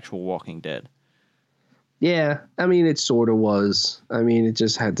the actual Walking Dead. Yeah, I mean, it sort of was. I mean, it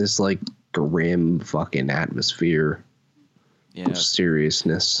just had this, like, grim fucking atmosphere of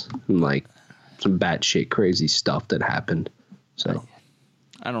seriousness and, like, some batshit crazy stuff that happened. So,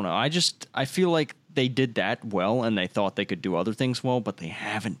 I don't know. I feel like they did that well, and they thought they could do other things well, but they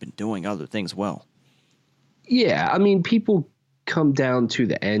haven't been doing other things well. Yeah, I mean, people come down to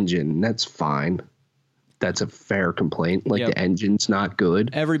the engine. That's fine. That's a fair complaint. Like, the engine's not good.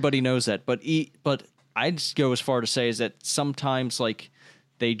 Everybody knows that, but I'd just go as far to say is that sometimes, like,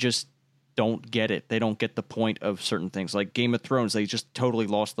 they just don't get it. They don't get the point of certain things. Like Game of Thrones, they just totally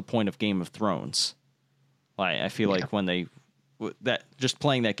lost the point of Game of Thrones. I feel like when just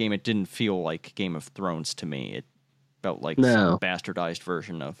playing that game, it didn't feel like Game of Thrones to me. It felt like some bastardized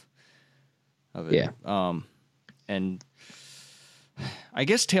version of it. Yeah. And I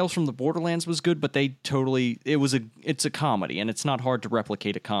guess Tales from the Borderlands was good, but it's a comedy, and it's not hard to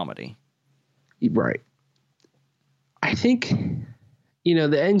replicate a comedy. Right. I think,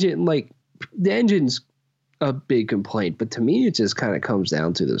 the engine's a big complaint, but to me, it just kind of comes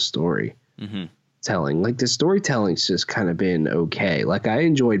down to the story telling. Like, the storytelling's just kind of been okay. Like, I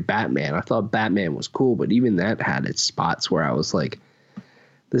enjoyed Batman. I thought Batman was cool, but even that had its spots where I was like,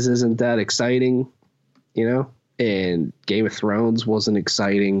 this isn't that exciting, And Game of Thrones wasn't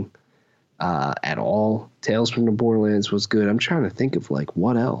exciting. at all. Tales from the Borderlands was good. I'm trying to think of like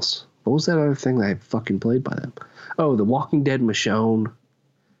what else. What was that other thing that I fucking played by them? Oh, The Walking Dead Michonne.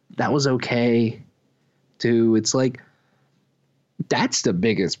 That was okay, too. It's like that's the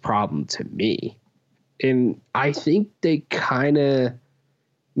biggest problem to me, and I think they kind of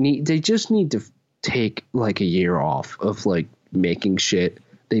need. They just need to take like a year off of like making shit.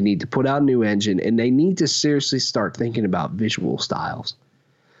 They need to put out a new engine, and they need to seriously start thinking about visual styles.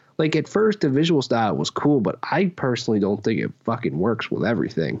 Like at first, the visual style was cool, but I personally don't think it fucking works with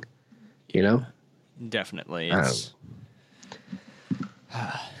everything. You know? Definitely. It's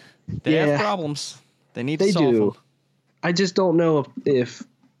they have problems. They need to solve them. I just don't know if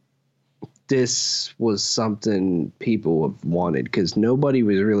this was something people have wanted, because nobody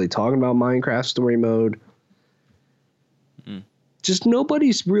was really talking about Minecraft story mode. Just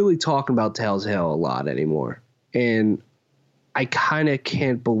nobody's really talking about Telltale a lot anymore. And I kind of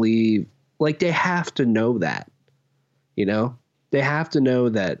can't believe, like, they have to know that, you know? They have to know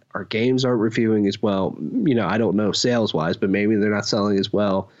that our games aren't reviewing as well. You know, I don't know sales-wise, but maybe they're not selling as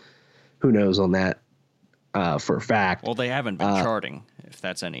well. Who knows on that for a fact. Well, they haven't been charting, if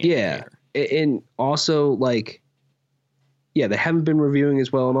that's any indicator. And also, like, yeah, they haven't been reviewing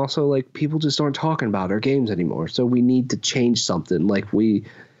as well. And also, like, people just aren't talking about our games anymore. So we need to change something. Like,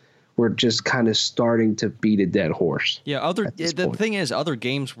 we're just kind of starting to beat a dead horse. Yeah, the thing is, other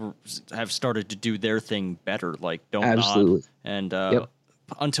games have started to do their thing better, like Don't Nod and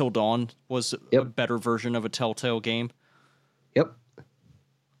Until Dawn was a better version of a Telltale game. Yep.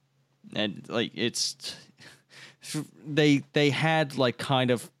 And like they had like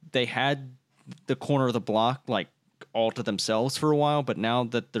they had the corner of the block like all to themselves for a while, but now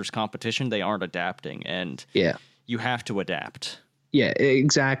that there's competition, they aren't adapting, and you have to adapt. Yeah,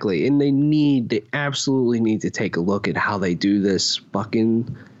 exactly. And they absolutely need to take a look at how they do this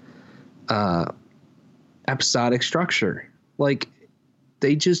fucking episodic structure. Like,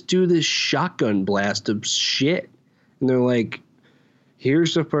 they just do this shotgun blast of shit. And they're like,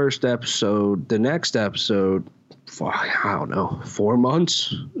 here's the first episode, the next episode, for, I don't know, 4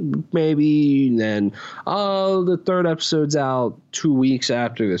 months, maybe. And then, the third episode's out 2 weeks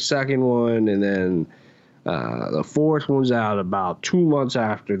after the second one. And then the fourth one's out about 2 months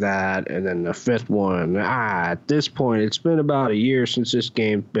after that, and then the fifth one. At this point, it's been about a year since this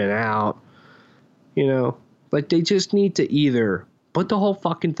game's been out. You know, like, they just need to either put the whole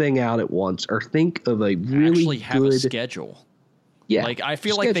fucking thing out at once, or think of a really actually have a schedule. Yeah, like I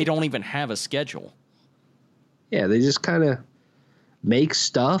feel like they don't even have a schedule. Yeah, they just kind of make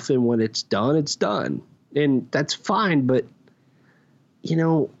stuff, and when it's done, and that's fine. But you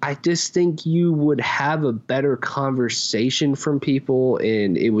know, I just think you would have a better conversation from people,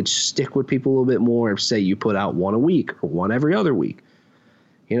 and it would stick with people a little bit more if, say, you put out one a week or one every other week,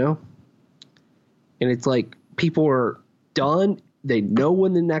 you know? And it's like people are done. They know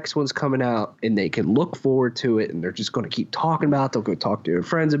when the next one's coming out, and they can look forward to it, and they're just going to keep talking about it. They'll go talk to their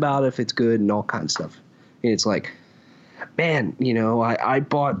friends about it if it's good and all kinds of stuff. And it's like, man, you know, I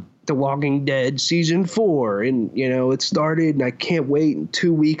bought The Walking Dead season 4, and you know it started, and I can't wait. In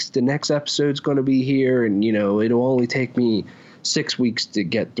 2 weeks the next episode's going to be here, and you know it'll only take me 6 weeks to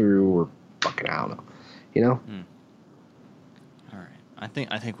get through, or fucking I don't know, you know. All right,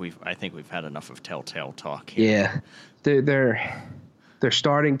 I think we've had enough of Telltale talk here. Yeah, they're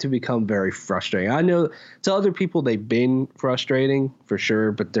starting to become very frustrating. I know to other people they've been frustrating for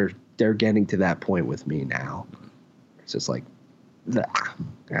sure, but they're getting to that point with me now. It's just like, I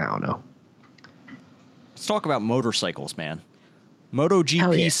don't know. Let's talk about motorcycles, man.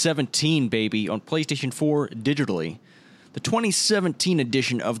 MotoGP 17, baby, on PlayStation 4 digitally. The 2017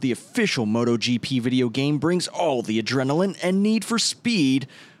 edition of the official MotoGP video game brings all the adrenaline and need for speed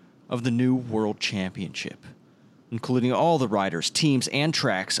of the new World Championship, including all the riders, teams, and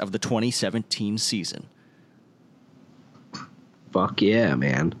tracks of the 2017 season. Fuck yeah,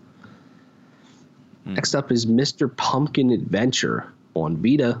 man. Next up is Mr. Pumpkin Adventure on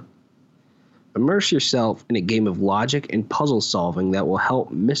Vita. Immerse yourself in a game of logic and puzzle solving that will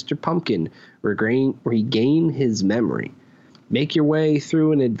help Mr. Pumpkin regain his memory. Make your way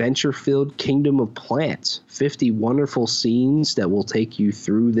through an adventure-filled kingdom of plants. 50 wonderful scenes that will take you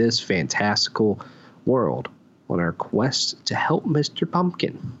through this fantastical world on our quest to help Mr.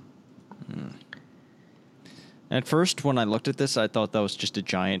 Pumpkin. At first, when I looked at this, I thought that was just a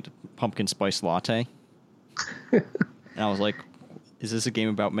giant pumpkin spice latte. And I was like, is this a game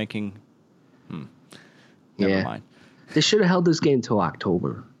about making... Never mind. They should have held this game till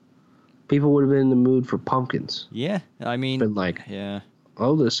October. People would have been in the mood for pumpkins. Yeah, I mean... Been like,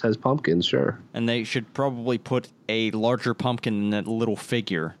 oh, this has pumpkins, sure. And they should probably put a larger pumpkin in that little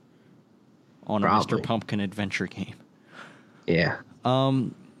figure on a Probably. Mr. Pumpkin adventure game. Yeah.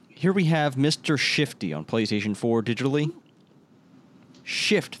 Here we have Mr. Shifty on PlayStation 4 digitally.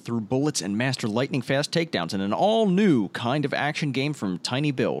 Shift through bullets and master lightning-fast takedowns in an all-new kind of action game from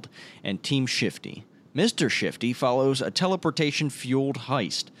Tiny Build and Team Shifty. Mr. Shifty follows a teleportation-fueled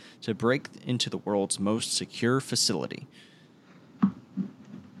heist to break into the world's most secure facility.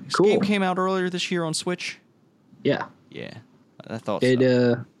 This game came out earlier this year on Switch. Yeah. Yeah, I thought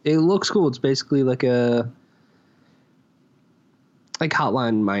so. It looks cool. It's basically like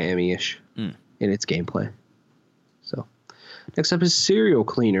Hotline Miami-ish in its gameplay. So, next up is Serial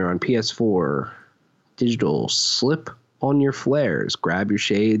Cleaner on PS4. Digital, slip on your flares, grab your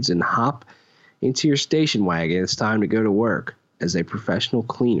shades, and hop into your station wagon. It's time to go to work as a professional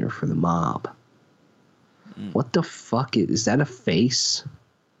cleaner for the mob. What the fuck is that? A face?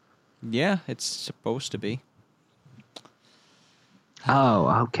 Yeah, it's supposed to be.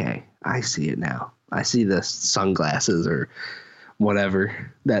 Oh, okay. I see it now. I see the sunglasses or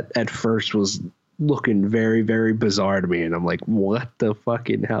whatever that at first was looking very, very bizarre to me. And I'm like, what the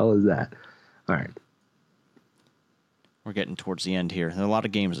fucking hell is that? All right. We're getting towards the end here. There are a lot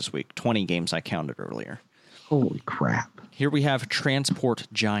of games this week. 20 games I counted earlier. Holy crap. Here we have Transport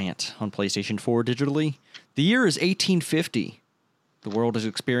Giant on PlayStation 4 digitally. The year is 1850. The world is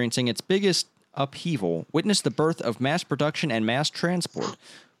experiencing its biggest upheaval. Witness the birth of mass production and mass transport.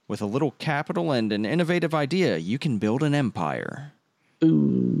 With a little capital and an innovative idea, you can build an empire.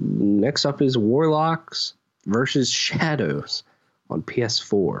 Ooh, next up is Warlocks versus Shadows on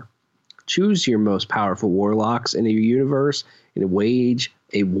PS4. Choose your most powerful warlocks in your universe and wage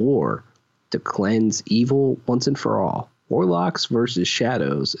a war to cleanse evil once and for all. Warlocks versus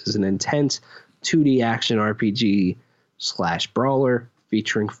Shadows is an intense 2D action RPG / brawler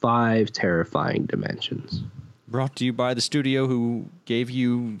featuring 5 terrifying dimensions. Brought to you by the studio who gave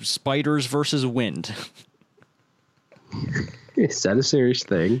you Spiders versus Wind. Is that a serious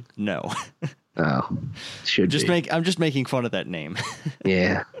thing? No. Oh, should be. I'm just making fun of that name.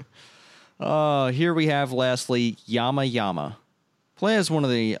 Yeah. Here we have, lastly, Yama Yama. Play as one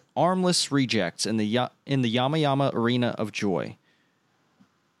of the armless rejects in the Yama Yama Arena of Joy.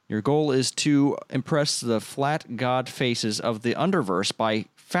 Your goal is to impress the flat god faces of the Underverse by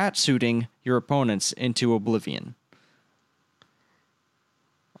fat-suiting your opponents into oblivion.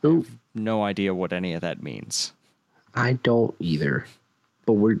 Ooh. I have no idea what any of that means. I don't either.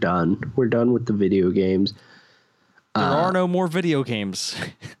 But we're done. We're done with the video games. There are no more video games.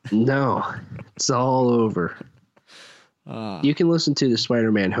 No, it's all over. You can listen to the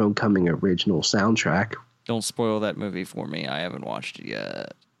Spider-Man Homecoming original soundtrack. Don't spoil that movie for me. I haven't watched it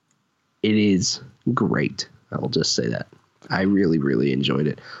yet. It is great. I'll just say that. I really, really enjoyed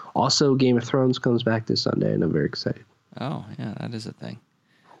it. Also, Game of Thrones comes back this Sunday, and I'm very excited. Oh, yeah, that is a thing.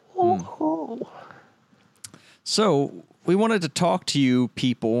 Oh. So, we wanted to talk to you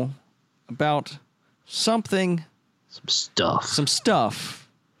people about something. Some stuff.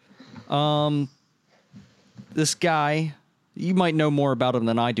 This guy, you might know more about him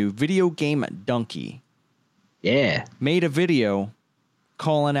than I do. Video Game Dunkey. Yeah. Made a video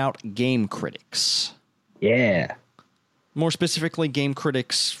calling out game critics. Yeah. More specifically, game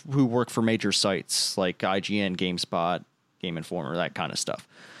critics who work for major sites like IGN, GameSpot, Game Informer, that kind of stuff.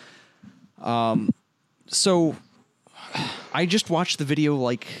 So I just watched the video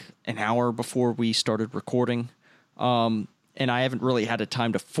like an hour before we started recording. And I haven't really had a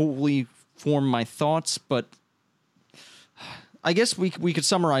time to fully form my thoughts, but I guess we could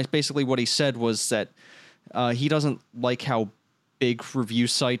summarize basically what he said was that he doesn't like how big review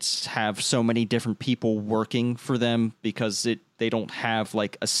sites have so many different people working for them because they don't have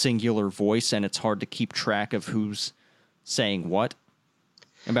like a singular voice and it's hard to keep track of who's saying what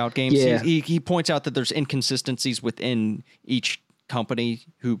about games. Yeah. He points out that there's inconsistencies within each company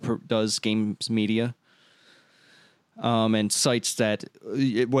who does games media. And sites that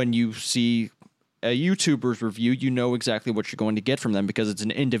when you see a YouTuber's review, you know exactly what you're going to get from them because it's an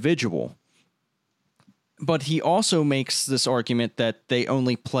individual. But he also makes this argument that they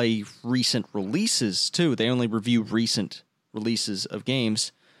only play recent releases, too. They only review recent releases of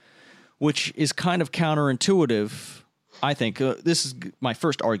games, which is kind of counterintuitive, I think. This is my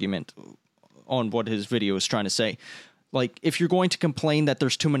first argument on what his video is trying to say. Like, if you're going to complain that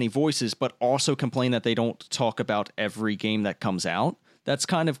there's too many voices, but also complain that they don't talk about every game that comes out, that's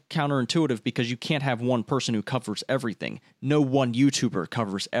kind of counterintuitive because you can't have one person who covers everything. No one YouTuber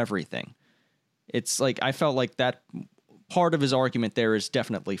covers everything. It's like, I felt like that part of his argument there is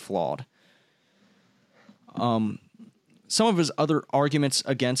definitely flawed. Some of his other arguments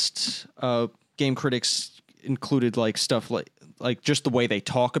against game critics included like stuff like like just the way they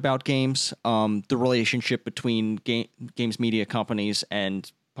talk about games, the relationship between games media companies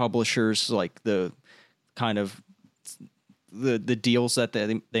and publishers, like the kind of the deals that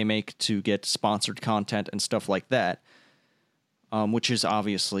they make to get sponsored content and stuff like that, which is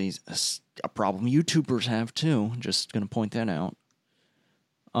obviously a problem YouTubers have too. Just going to point that out.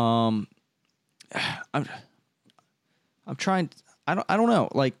 I'm trying. I don't know.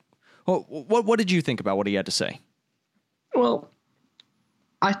 Like, what did you think about what he had to say? Well,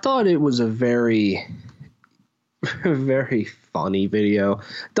 I thought it was a very, very funny video.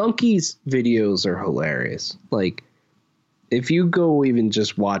 Dunkey's videos are hilarious. Like, if you go even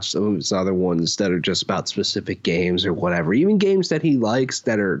just watch some of his other ones that are just about specific games or whatever, even games that he likes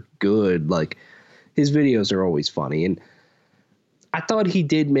that are good, like, his videos are always funny. And I thought he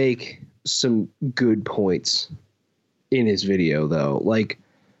did make some good points in his video, though. Like,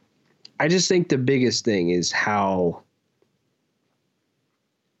 I just think the biggest thing is how,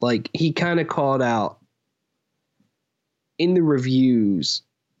 like, he kind of called out in the reviews,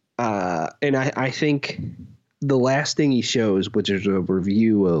 and I think the last thing he shows, which is a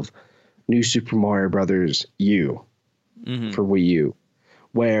review of New Super Mario Brothers U for Wii U,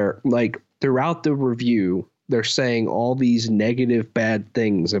 where, like, throughout the review, they're saying all these negative, bad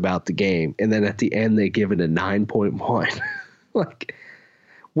things about the game, and then at the end, they give it a 9.1. Like,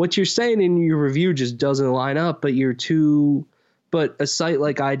 what you're saying in your review just doesn't line up, but a site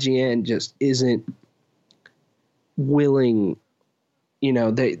like IGN just isn't willing,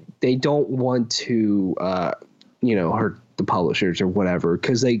 they don't want to, hurt the publishers or whatever,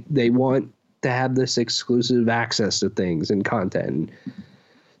 because they want to have this exclusive access to things and content and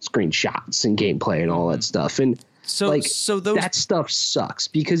screenshots and gameplay and all that stuff. And that stuff sucks,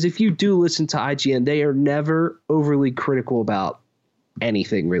 because if you do listen to IGN, they are never overly critical about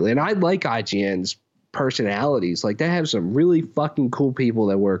anything, really. And I like IGN's personalities. Like, they have some really fucking cool people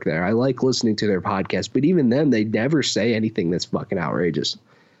that work there. I like listening to their podcast, but even then, they never say anything that's fucking outrageous,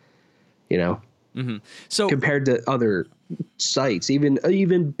 So compared to other sites,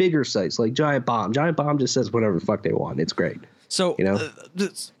 even bigger sites like Giant Bomb just says whatever the fuck they want. It's great. So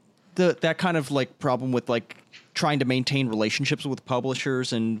that kind of like problem with like trying to maintain relationships with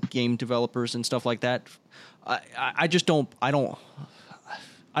publishers and game developers and stuff like that, I just don't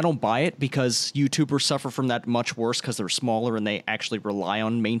buy it, because YouTubers suffer from that much worse because they're smaller and they actually rely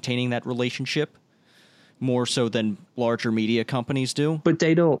on maintaining that relationship more so than larger media companies do. But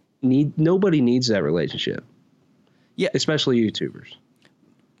nobody needs that relationship. Yeah. Especially YouTubers.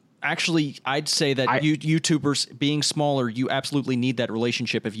 Actually, I'd say that YouTubers being smaller, you absolutely need that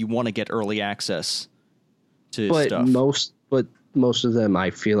relationship if you want to get early access to stuff. But most of them,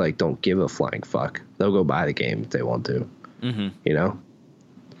 I feel like, don't give a flying fuck. They'll go buy the game if they want to.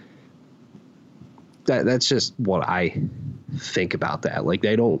 That's just what I think about that. Like,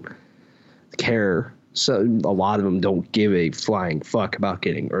 they don't care. So a lot of them don't give a flying fuck about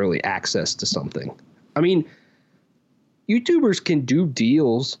getting early access to something. I mean, YouTubers can do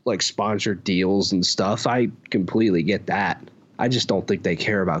deals, like sponsored deals and stuff. I completely get that. I just don't think they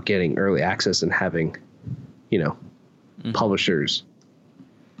care about getting early access and having, publishers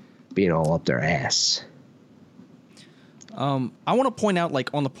being all up their ass. I want to point out,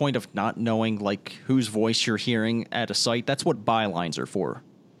 like, on the point of not knowing, like, whose voice you're hearing at a site, that's what bylines are for.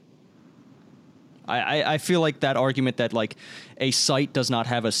 I feel like that argument that, like, a site does not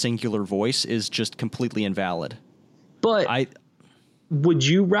have a singular voice is just completely invalid. But would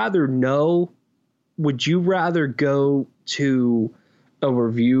you rather go to a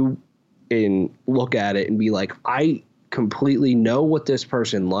review and look at it and be like, I completely know what this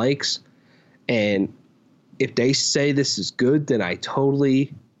person likes, and if they say this is good, then I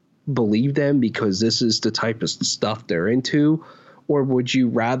totally believe them because this is the type of stuff they're into? Or would you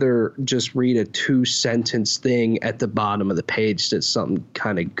rather just read a 2-sentence thing at the bottom of the page that's something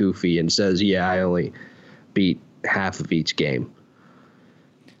kind of goofy and says, yeah, I only beat half of each game?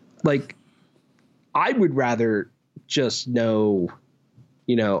 Like, I would rather just know,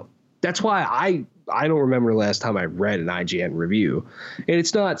 that's why I don't remember the last time I read an IGN review. And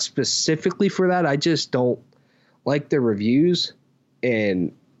it's not specifically for that. I just don't like their reviews.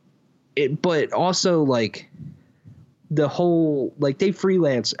 But also, like, the whole, like, they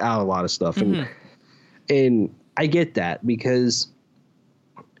freelance out a lot of stuff. And I get that because,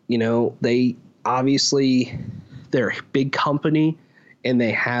 they obviously, they're a big company and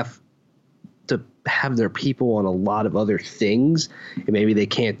they have to have their people on a lot of other things, and maybe they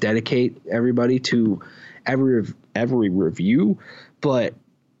can't dedicate everybody to every review. But,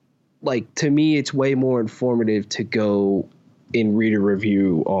 like, to me, it's way more informative to go and read a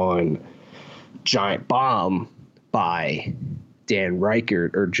review on Giant Bomb by Dan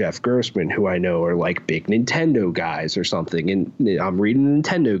Reichert or Jeff Gerstmann, who I know are like big Nintendo guys or something, and I'm reading a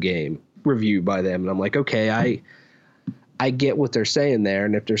Nintendo game review by them, and I'm like, okay, I get what they're saying there,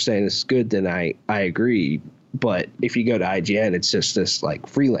 and if they're saying it's good, then I agree. But if you go to IGN, it's just this like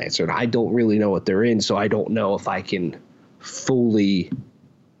freelancer, and I don't really know what they're in, so I don't know if I can fully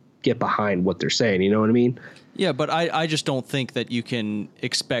get behind what they're saying. You know what I mean? Yeah, but I just don't think that you can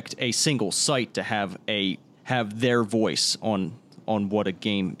expect a single site to have their voice on what a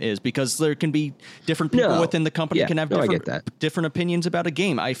game is, because there can be different people within the company can have different opinions about a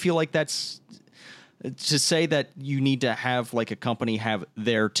game. I feel like that's to say that you need to have like a company have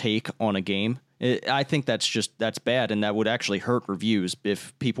their take on a game. I think that's bad, and that would actually hurt reviews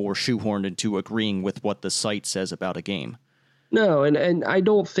if people were shoehorned into agreeing with what the site says about a game. No, and I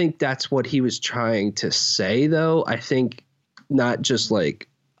don't think that's what he was trying to say, though. I think not just like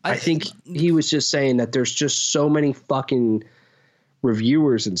I think he was just saying that there's just so many fucking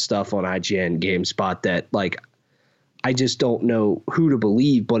reviewers and stuff on IGN, GameSpot that like I just don't know who to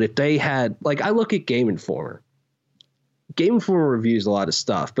believe. But if they had like, I look at Game Informer. Game Informer reviews a lot of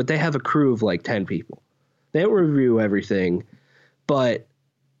stuff, but they have a crew of like 10 people. They don't review everything, but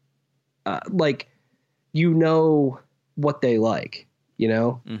like you know what they like, you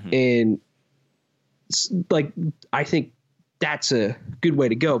know, and like I think that's a good way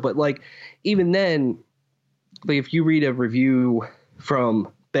to go. But like even then, like if you read a review from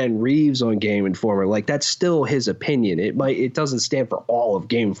Ben Reeves on Game Informer, like that's still his opinion. It doesn't stand for all of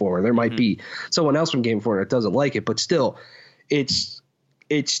Game Informer. There might be someone else from Game Informer that doesn't like it, but still it's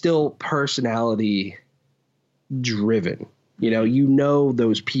still personality driven. You know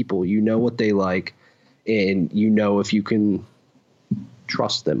those people, you know what they like, and you know if you can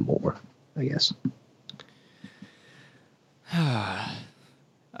trust them more, I guess.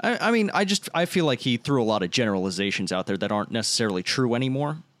 I mean, I feel like he threw a lot of generalizations out there that aren't necessarily true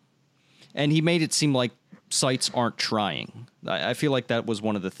anymore. And he made it seem like sites aren't trying. I feel like that was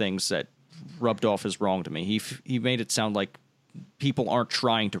one of the things that rubbed off as wrong to me. He made it sound like people aren't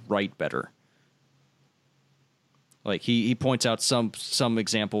trying to write better. Like he points out some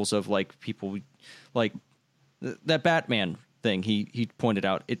examples of like people like that Batman thing. He pointed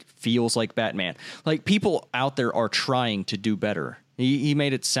out it feels like Batman. Like people out there are trying to do better. He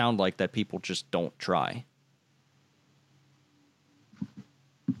made it sound like that people just don't try.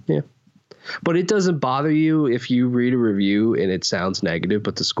 Yeah. But it doesn't bother you if you read a review and it sounds negative,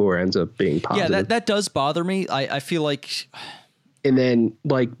 but the score ends up being positive. Yeah, that does bother me. I feel like... And then,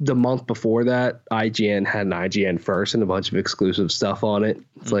 like, the month before that, IGN had an IGN First and a bunch of exclusive stuff on it.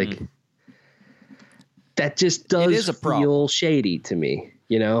 It's like... That just does feel shady to me,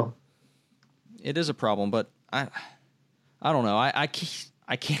 you know? It is a problem, but I don't know. I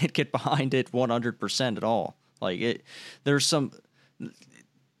can't get behind it 100% at all. Like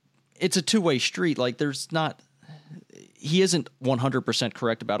it's a two-way street. Like he isn't 100%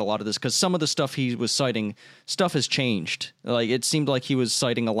 correct about a lot of this, because some of the stuff he was citing, stuff has changed. Like it seemed like he was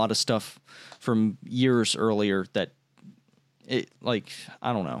citing a lot of stuff from years earlier that I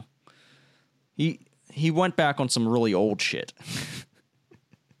don't know. He went back on some really old shit.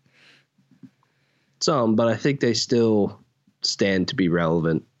 But I think they still stand to be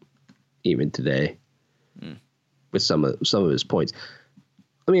relevant even today with some of his points.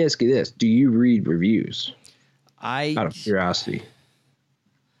 Let me ask you this. Do you read reviews? Out of curiosity.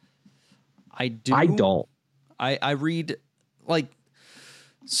 I do. I don't. I read, like,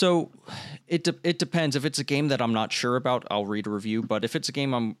 so it depends. If it's a game that I'm not sure about, I'll read a review. But if it's a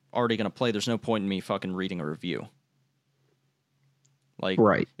game I'm already going to play, there's no point in me fucking reading a review. Like,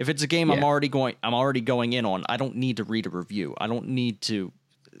 right. If it's a game I'm already going in on, I don't need to read a review. I don't need to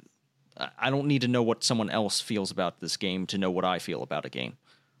know what someone else feels about this game to know what I feel about a game.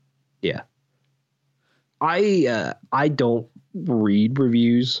 Yeah. I don't read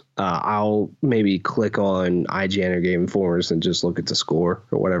reviews. I'll maybe click on IGN or Game Informers and just look at the score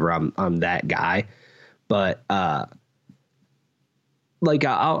or whatever. I'm that guy. But like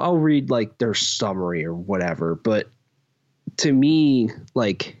I'll read like their summary or whatever. But to me,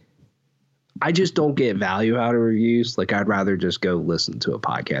 like, I just don't get value out of reviews. Like, I'd rather just go listen to a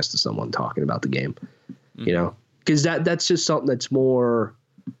podcast of someone talking about the game, you know, because that's just something that's more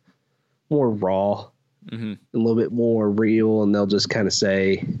raw, a little bit more real, and they'll just kind of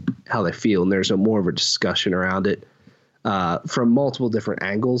say how they feel, and there's more of a discussion around it from multiple different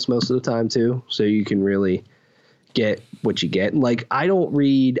angles most of the time too, so you can really get what you get. And like, I don't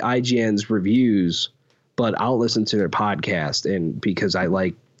read IGN's reviews, but I'll listen to their podcast, and because I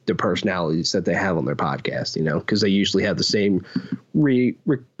like the personalities that they have on their podcast, you know, because they usually have the same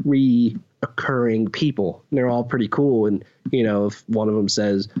occurring people. And they're all pretty cool. And, you know, if one of them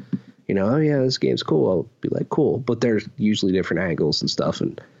says, you know, oh yeah, this game's cool, I'll be like, cool. But there's usually different angles and stuff.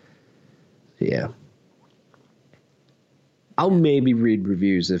 And yeah. I'll maybe read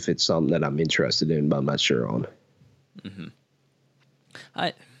reviews if it's something that I'm interested in, but I'm not sure on. Mm-hmm.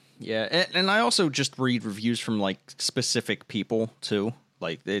 And I also just read reviews from like specific people too.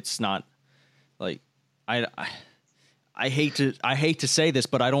 Like it's not like I hate to say this,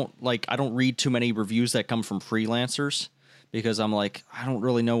 but I don't read too many reviews that come from freelancers because I'm like, I don't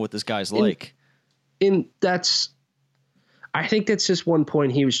really know what this guy's like. And I think that's just one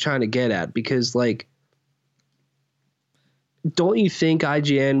point he was trying to get at, because like, don't you think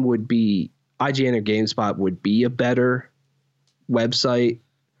IGN or GameSpot would be a better website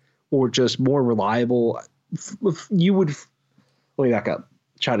or just more reliable? You would, let me back up.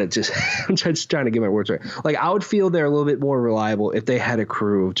 I'm just trying to get my words right. Like, I would feel they're a little bit more reliable if they had a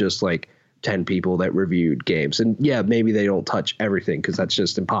crew of just like 10 people that reviewed games. And yeah, maybe they don't touch everything because that's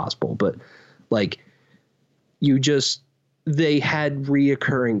just impossible. But like, they had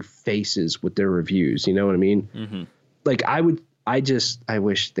reoccurring faces with their reviews. You know what I mean? Mm-hmm. Like I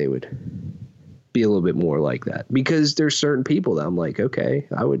wish they would be a little bit more like that, because there's certain people that I'm like, okay,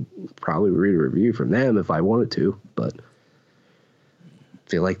 I would probably read a review from them if I wanted to, but I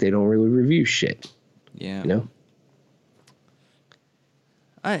feel like they don't really review shit. Yeah. You know?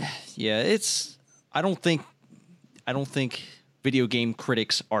 I don't think video game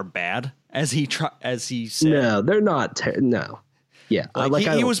critics are bad as he said. No, they're not. No. Yeah,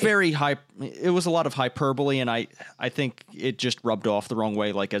 he was very high. It was a lot of hyperbole, and I think it just rubbed off the wrong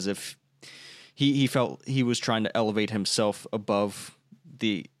way, like as if he felt he was trying to elevate himself above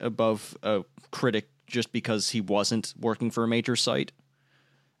a critic just because he wasn't working for a major site.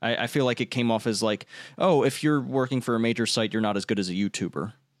 I feel like it came off as like, oh, if you're working for a major site, you're not as good as a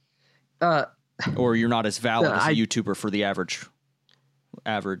YouTuber, or you're not as valid as a YouTuber for the average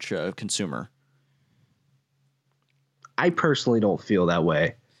consumer. I personally don't feel that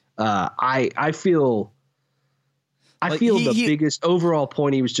way. I feel the biggest overall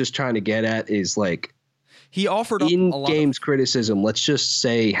point he was just trying to get at is like, he offered up in a lot games criticism. Let's just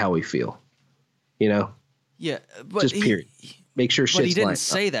say how we feel, you know? Yeah, but just period. Make sure shit's But he didn't lined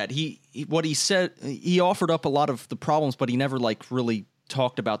say up. that. What he said, he offered up a lot of the problems, but he never like really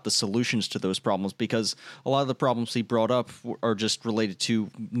talked about the solutions to those problems, because a lot of the problems he brought up are just related to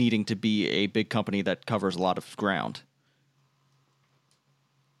needing to be a big company that covers a lot of ground.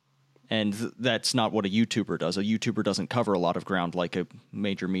 And that's not what a YouTuber does. A YouTuber doesn't cover a lot of ground like a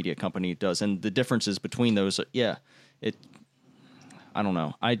major media company does. And the differences between those, I don't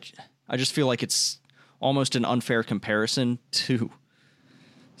know. I just feel like it's almost an unfair comparison to,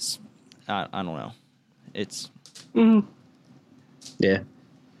 I don't know. It's... Mm-hmm. Yeah.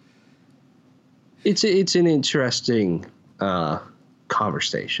 It's an interesting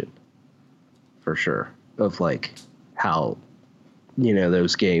conversation, for sure, of like how, you know,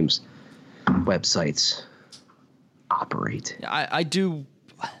 those games websites operate. I don't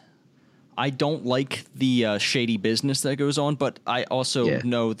like the shady business that goes on, but I also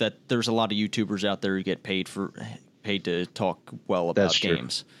know that there's a lot of YouTubers out there who get paid to talk well about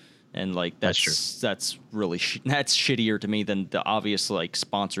games. And like that's really that's shittier to me than the obvious like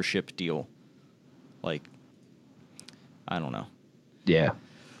sponsorship deal. Like, I don't know. Yeah,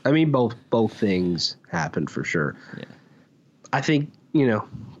 I mean both things happen for sure. Yeah, I think, you know,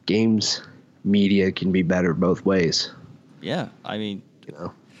 games media can be better both ways. Yeah, I mean, you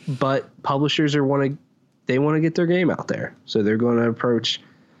know, but publishers want to get their game out there, so they're going to approach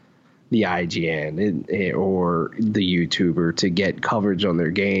the IGN or the YouTuber to get coverage on their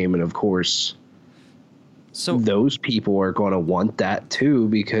game. And of course, so those people are going to want that too,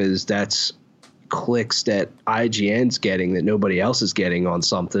 because that's clicks that IGN's getting that nobody else is getting on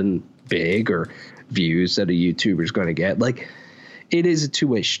something big, or views that a YouTuber is going to get. Like, it is a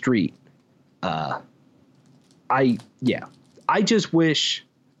two-way street. I just wish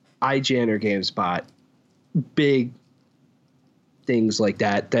IGN or GameSpot, big things like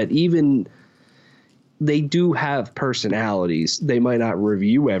that even they do have personalities. They might not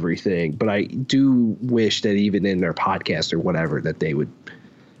review everything, but I do wish that even in their podcast or whatever, that they would,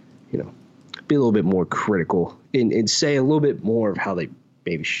 you know, be a little bit more critical and say a little bit more of how they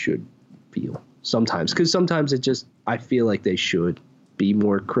maybe should feel sometimes. Because sometimes I feel like they should be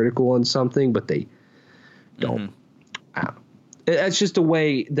more critical on something, but they don't. Mm-hmm. I don't know. It's just a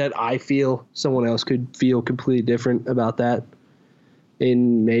way that I feel. Someone else could feel completely different about that.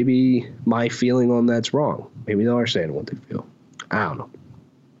 And maybe my feeling on that's wrong. Maybe they are saying what they feel. I don't know.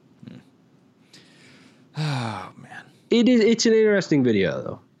 Oh, man. It's an interesting video,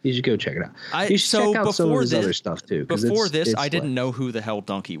 though. You should go check it out. You should check out some of his other stuff too. Before this, I didn't know who the hell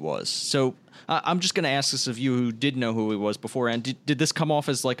Dunkey was. So I'm just going to ask this of you who did know who he was beforehand. Did this come off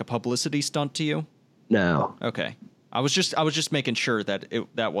as like a publicity stunt to you? No. Okay. I was just making sure that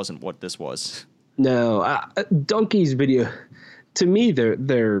that wasn't what this was. No, Dunkey's video, to me,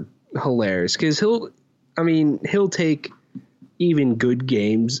 they're hilarious because he'll take even good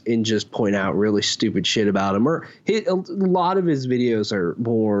games and just point out really stupid shit about them. Or a lot of his videos are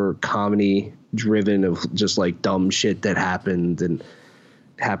more comedy driven of just like dumb shit that happens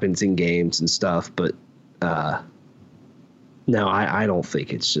in games and stuff. But no, I don't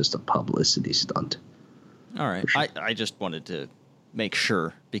think it's just a publicity stunt. All right. Sure. I just wanted to make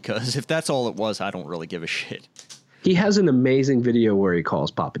sure, because if that's all it was, I don't really give a shit. He has an amazing video where he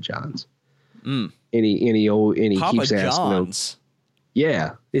calls Papa John's. And he Papa keeps asking him.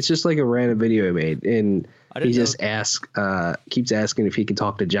 Yeah, it's just like a random video he made, and he just keeps asking if he can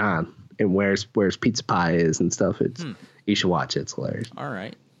talk to John and where's Pizza Pie is and stuff. You should watch it. It's hilarious. All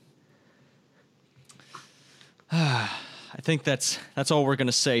right. I think that's all we're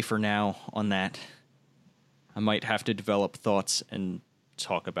gonna say for now on that. I might have to develop thoughts and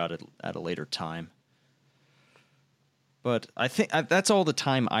talk about it at a later time. But I think that's all the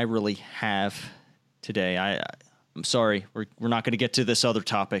time I really have today. I'm sorry, we're not going to get to this other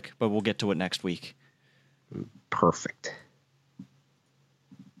topic, but we'll get to it next week. Perfect.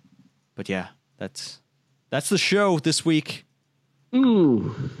 But yeah, that's the show this week. We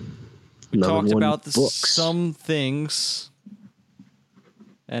talked about some things,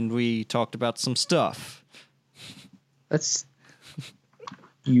 and we talked about some stuff. That's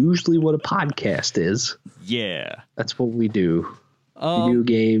usually what a podcast is. Yeah. That's what we do. Video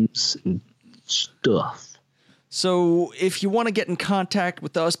games and stuff. So if you want to get in contact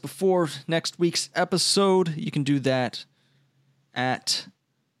with us before next week's episode, you can do that at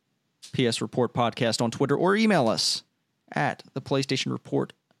PS Report Podcast on Twitter, or email us at the PlayStation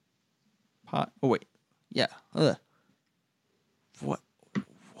Report. What?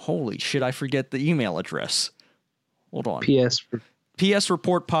 Holy shit, I forget the email address. Hold on. PS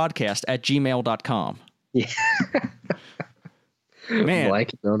Report Podcast at gmail.com. Yeah. Man.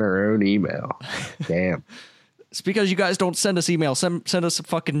 Like it on our own email. Damn. It's because you guys don't send us email. Send us a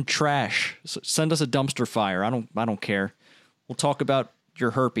fucking trash. Send us a dumpster fire. I don't care. We'll talk about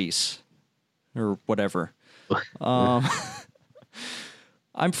your herpes or whatever. I'm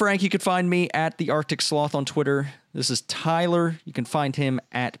Frank. You can find me at the Arctic Sloth on Twitter. This is Tyler. You can find him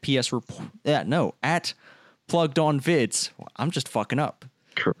at at Plugged On Vids. I'm just fucking up.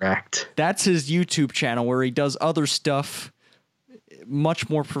 Correct. That's his YouTube channel where he does other stuff much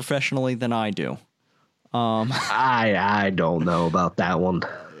more professionally than I do. I don't know about that one.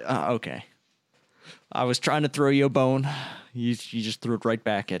 Okay. I was trying to throw you a bone. You just threw it right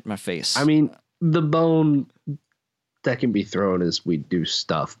back at my face. I mean, the bone that can be thrown is we do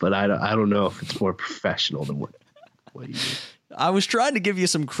stuff, but I don't know if it's more professional than what you do. I was trying to give you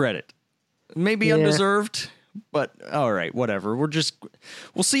some credit. Maybe undeserved, but all right, whatever.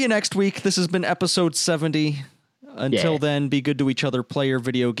 We'll see you next week. This has been episode 70. Until then, be good to each other, play your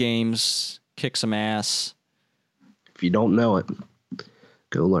video games, kick some ass. If you don't know it,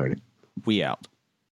 go learn it. We out.